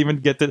did not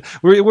even get to...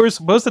 We were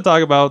supposed to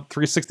talk about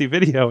 360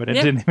 video, and it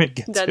didn't even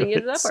get to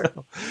that part.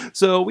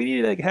 So we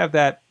need to have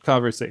that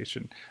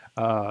conversation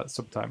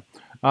sometime.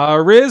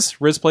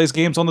 Rizz plays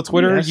games on the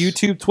Twitter,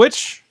 YouTube,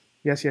 Twitch.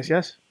 Yes.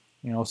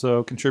 And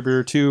also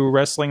contributor to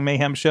Wrestling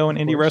Mayhem Show and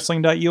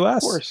IndieWrestling.us.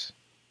 Of course.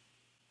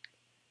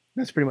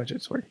 That's pretty much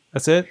it, Sorg.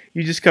 That's it?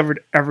 You just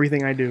covered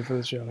everything I do for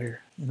the show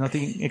here.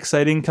 Nothing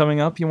exciting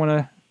coming up you want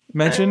to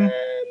mention?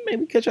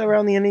 Maybe catch up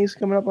around the Indies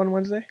coming up on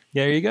Wednesday.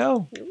 There you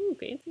go. Ooh,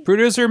 fancy.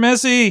 Producer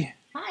Missy.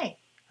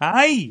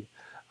 Hi.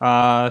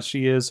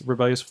 She is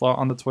Rebellious Flaw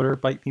on the Twitter.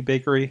 Bite Me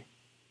Bakery.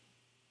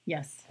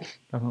 Yes.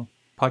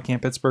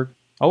 Podcamp Pittsburgh.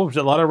 Oh, there's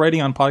a lot of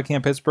writing on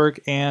Podcamp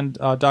Pittsburgh and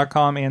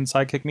 .com and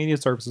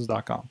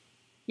SidekickMediaServices.com.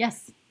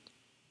 Yes.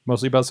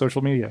 Mostly about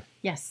social media.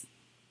 Yes.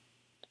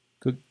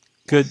 Good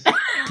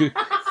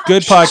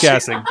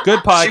podcasting. Good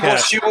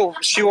podcast.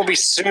 She will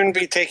soon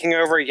be taking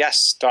over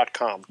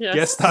yes.com.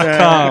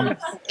 Yes.com.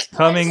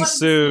 Coming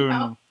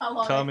soon.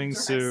 Coming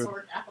soon.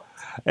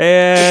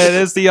 And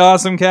it's the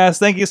Awesome Cast.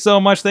 Thank you so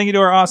much. Thank you to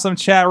our awesome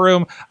chat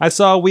room. I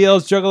saw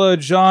Wheels, Juggalo,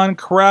 John,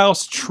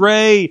 Krause,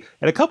 Trey,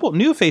 and a couple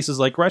new faces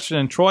like Gretchen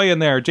and Troy in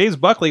there. James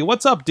Buckley,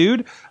 what's up,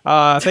 dude?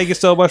 Thank you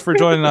so much for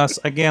joining us.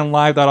 Again,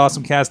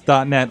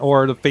 live.awesomecast.net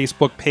or the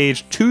Facebook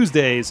page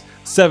Tuesdays,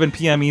 7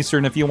 p.m.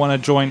 Eastern if you want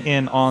to join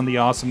in on the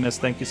awesomeness.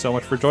 Thank you so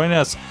much for joining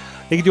us.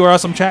 Thank you to our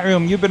awesome chat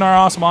room. You've been our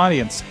awesome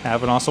audience.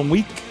 Have an awesome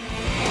week.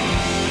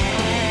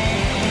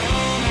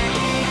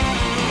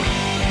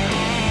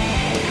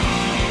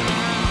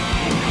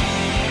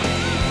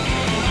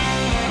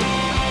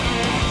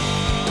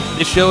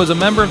 This show is a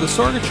member of the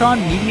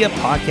Sorgatron Media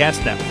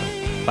Podcast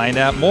Network. Find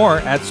out more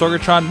at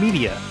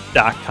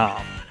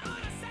sorgatronmedia.com.